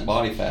 15%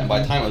 body fat. And by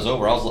the time it was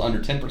over, I was under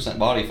 10%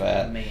 body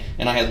fat. Man.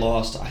 And I had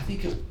lost,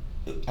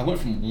 I went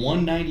from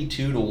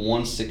 192 to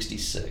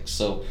 166.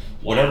 So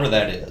whatever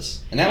that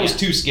is. And that was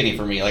too skinny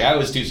for me. Like, I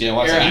was too skinny. I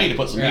was like, you need to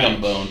put some meat on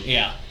the bone.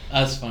 Yeah.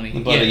 That's funny.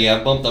 But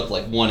I've bumped up to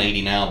like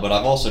 180 now, but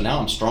now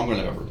I'm stronger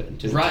than I've ever been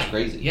too. Right. Which is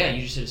crazy. Yeah,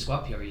 you just did a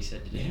squat PR you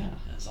said today. Yeah.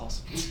 That's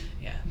awesome.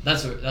 Yeah.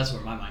 That's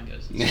where my mind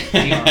goes.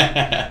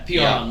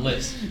 PR on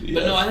lifts.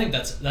 But no, I think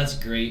that's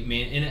great,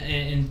 man.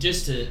 And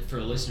just for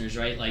listeners,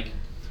 right? Like,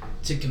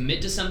 to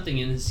commit to something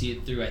and see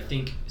it through, I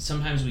think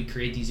sometimes we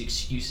create these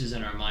excuses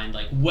in our mind,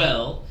 like,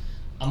 well,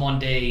 I'm on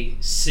day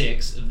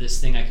 6 of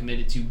this thing I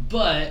committed to,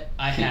 but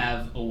I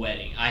have a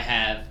wedding. I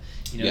have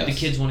the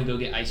kids want to go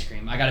get ice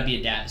cream. I got to be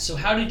a dad. So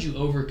how did you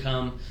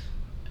overcome?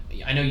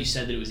 I know you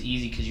said that it was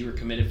easy because you were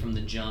committed from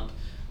the jump,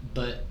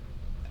 but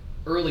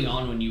early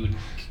on when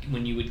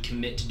you would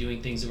commit to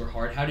doing things that were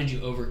hard, how did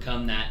you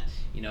overcome that?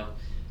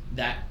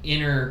 That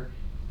inner,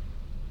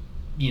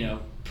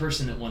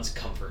 person that wants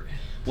comfort.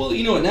 Well,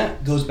 and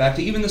that goes back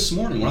to even this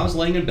morning when I was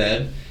laying in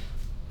bed.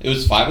 It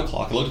was 5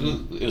 o'clock.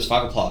 It was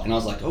 5 o'clock, and I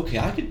was like, okay,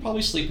 I could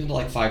probably sleep until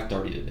like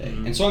 5:30 today.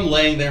 Mm-hmm. And so I'm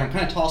laying there. I'm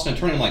kind of tossing and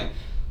turning. I'm like,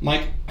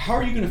 Mike, how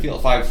are you going to feel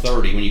at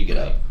 5:30 when you get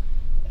up?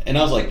 And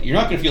I was like, you're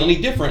not going to feel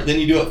any different than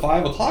you do at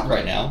 5 o'clock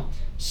right now.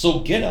 So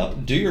get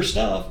up, do your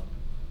stuff,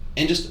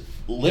 and just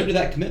live to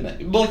that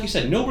commitment. But like you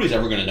said, nobody's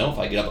ever going to know if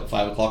I get up at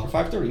 5 o'clock or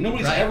 5:30.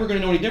 Nobody's ever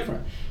going to know any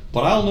different.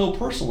 But I'll know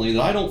personally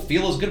that I don't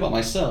feel as good about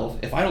myself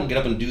if I don't get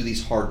up and do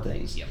these hard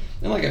things. Yep.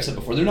 And like I said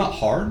before, they're not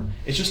hard.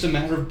 It's just a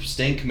matter of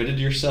staying committed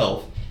to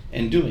yourself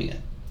and doing it.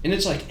 And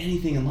it's like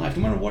anything in life,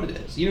 no matter what it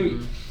is.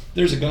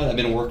 There's a guy that I've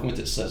been working with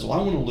that says, well,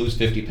 I want to lose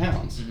 50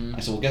 pounds. Mm-hmm.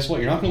 I said, well, guess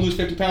what? You're not going to lose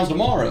 50 pounds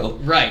tomorrow.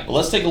 Right. But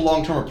let's take a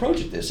long-term approach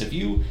at this. If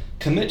you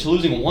commit to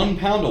losing 1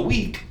 pound a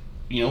week,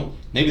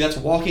 maybe that's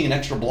walking an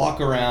extra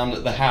block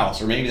around the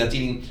house, or maybe that's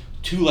eating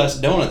 2 less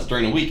donuts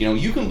during a week.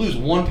 You can lose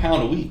 1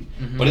 pound a week.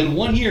 Mm-hmm. But in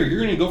 1 year,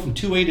 you're going to go from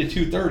 280 to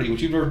 230,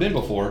 which you've never been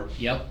before.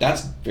 Yep.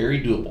 That's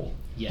very doable.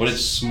 Yes. But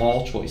it's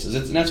small choices.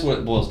 And that's what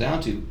it boils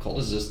down to, Colt,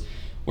 is this.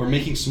 We're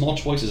making small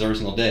choices every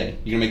single day.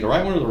 You're going to make the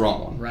right one or the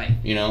wrong one. Right.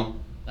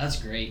 That's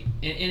great.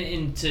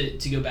 And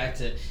to go back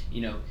to,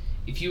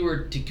 if you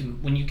were to,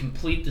 when you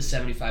complete the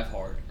 75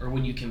 hard, or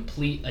when you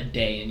complete a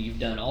day and you've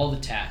done all the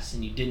tasks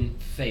and you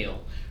didn't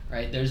fail,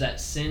 right? There's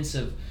that sense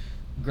of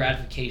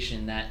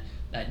gratification, that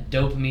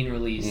dopamine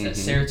release, mm-hmm. that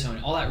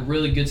serotonin, all that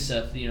really good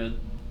stuff, the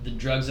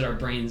drugs that our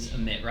brains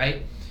emit,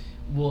 right?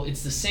 Well,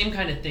 it's the same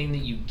kind of thing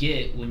that you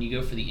get when you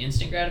go for the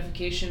instant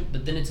gratification,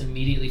 but then it's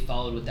immediately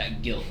followed with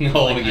that guilt. I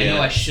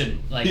know I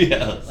shouldn't.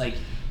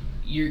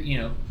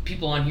 You're,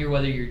 people on here,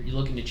 whether you're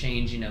looking to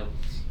change, you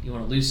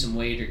want to lose some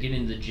weight or get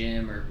into the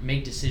gym or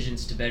make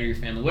decisions to better your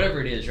family, whatever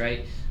it is,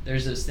 right?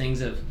 There's those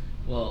things of,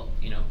 well,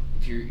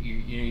 if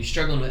you're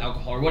struggling with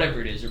alcohol or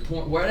whatever it is, or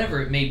porn,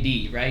 whatever it may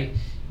be, right?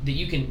 That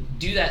you can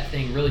do that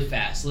thing really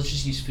fast. Let's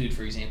just use food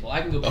for example.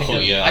 I can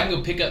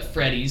go pick up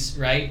Freddy's,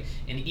 right,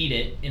 and eat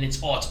it, and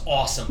it's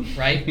awesome,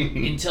 right?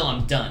 Until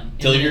I'm done.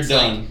 Until you're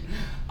done. Like,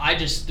 I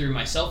just threw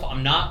myself.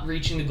 I'm not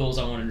reaching the goals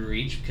I wanted to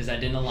reach because I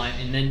didn't align,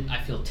 and then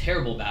I feel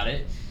terrible about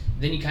it.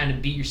 Then you kind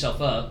of beat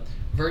yourself up.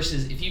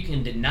 Versus if you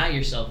can deny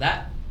yourself,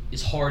 that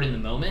is hard in the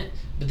moment,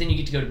 but then you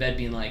get to go to bed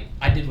being like,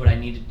 I did what I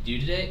needed to do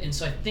today. And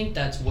so I think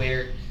that's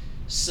where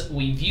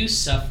we view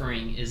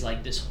suffering as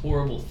like this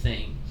horrible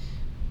thing.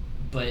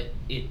 But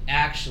it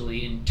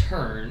actually, in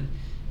turn,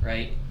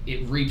 right,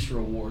 it reaps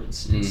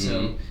rewards. And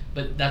so,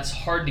 but that's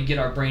hard to get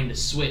our brain to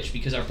switch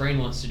because our brain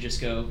wants to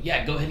just go,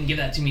 yeah, go ahead and give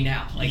that to me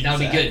now. Like, that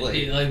would be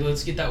good. Like,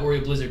 let's get that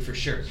Oreo Blizzard for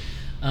sure.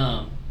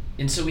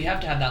 And so we have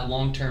to have that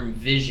long-term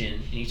vision,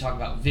 and you talk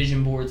about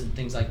vision boards and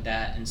things like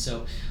that. And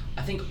so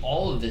I think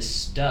all of this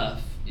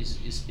stuff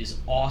is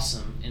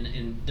awesome.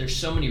 And there's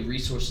so many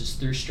resources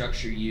through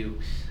Structure U.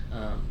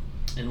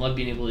 And love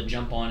being able to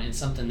jump on, and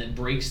something that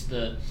breaks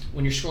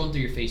when you're scrolling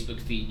through your Facebook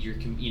feed, you're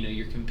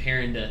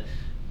comparing to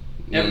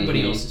everybody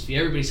mm-hmm. else's feed,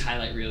 everybody's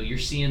highlight reel. You're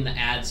seeing the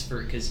ads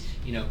because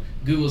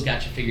Google's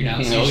got you figured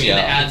out. So you're seeing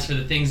the ads for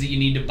the things that you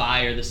need to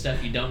buy or the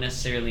stuff you don't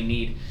necessarily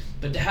need.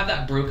 But to have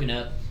that broken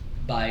up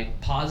by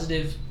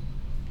positive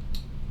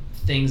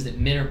things that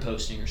men are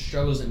posting or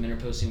struggles that men are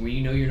posting, where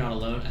you're not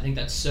alone, I think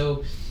that's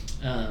so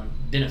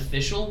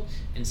beneficial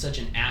and such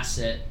an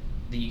asset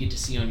that you get to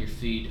see on your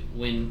feed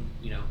when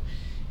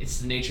it's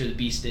the nature of the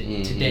beast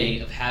today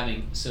of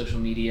having social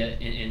media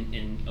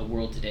in a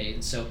world today.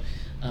 And so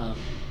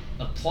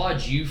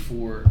applaud you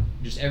for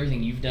just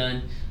everything you've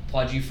done.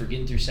 Applaud you for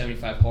getting through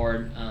 75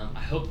 hard. I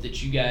hope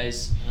that you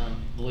guys,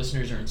 the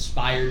listeners, are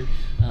inspired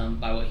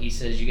by what he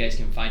says. You guys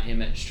can find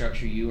him at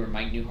Structure U or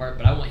Mike Newhart,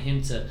 but I want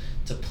him to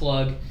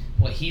plug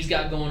what he's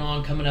got going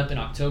on coming up in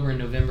October and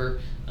November.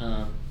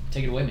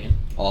 Take it away, man.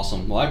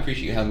 Awesome. Well, I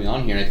appreciate you having me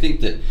on here. And I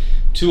think that,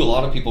 too, a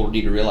lot of people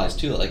need to realize,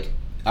 too, that, like,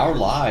 our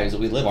lives that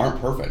we live aren't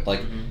perfect.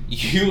 Like,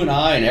 you and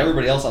I and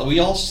everybody else, we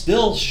all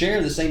still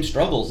share the same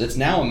struggles. It's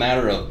now a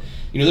matter of,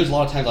 there's a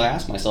lot of times I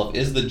ask myself,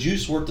 is the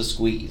juice worth the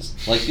squeeze?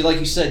 Like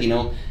you said,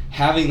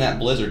 having that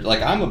blizzard.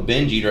 Like, I'm a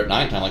binge eater at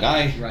nighttime. Like,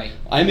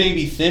 I may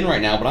be thin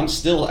right now, but I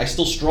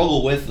still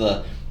struggle with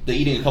the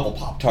eating a couple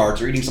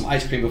Pop-Tarts or eating some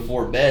ice cream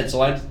before bed.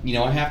 So I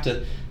have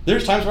to.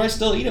 There's times where I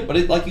still eat it, but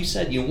like you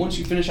said, once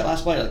you finish that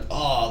last bite, like,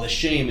 oh, the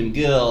shame and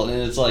guilt,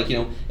 and it's like,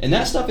 and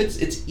that stuff,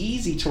 it's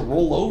easy to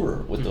roll over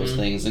with those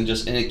things and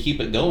keep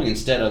it going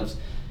instead of,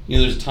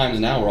 there's times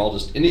now where I'll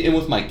just, and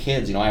with my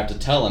kids, I have to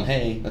tell them,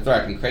 hey, if they're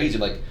acting crazy,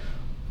 like,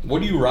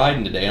 what are you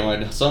riding today?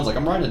 And my son's like,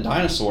 I'm riding a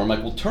dinosaur. I'm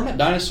like, well, turn that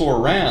dinosaur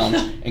around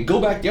and go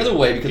back the other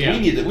way because we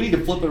need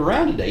to flip it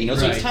around today.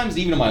 So it's times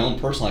even in my own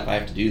personal life I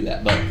have to do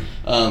that. But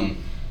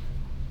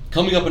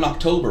coming up in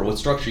October with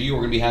Structure U,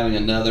 we're going to be having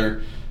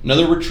another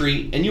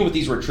retreat. And with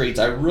these retreats,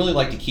 I really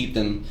like to keep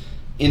them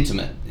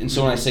intimate. And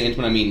so when I say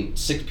intimate, I mean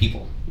 6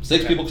 people.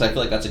 6 people, because I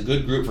feel like that's a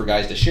good group for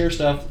guys to share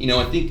stuff.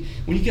 I think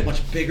when you get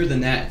much bigger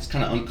than that, it's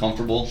kind of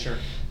uncomfortable. Sure.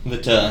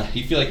 That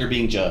you feel like you're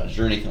being judged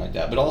or anything like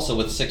that. But also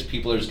with 6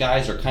 people, there's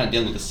guys that are kind of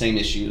dealing with the same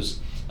issues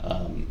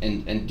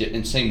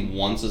and same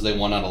wants as they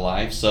want out of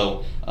life.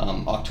 So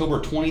October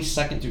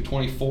 22nd through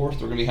 24th, we're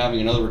going to be having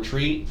another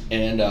retreat.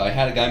 And I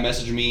had a guy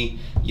message me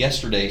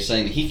yesterday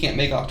saying that he can't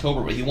make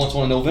October, but he wants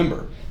one in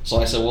November. So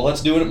I said, well,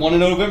 let's do it one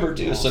in November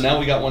too. Awesome. So now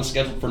we got one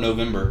scheduled for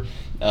November.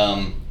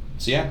 So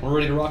yeah, we're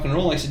ready to rock and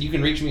roll. Like I said, you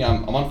can reach me.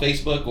 I'm on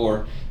Facebook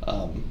or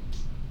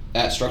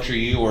at Structure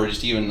U, or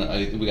just even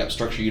we got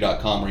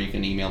structureu.com where you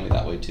can email me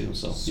that way too.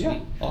 So sweet. Yeah,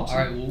 awesome.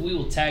 All right, well, we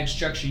will tag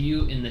Structure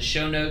U in the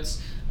show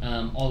notes.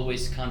 All the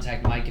ways to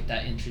contact Mike if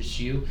that interests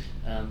you.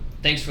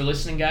 Thanks for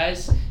listening,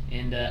 guys,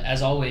 and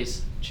as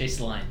always, chase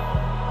the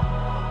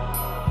line.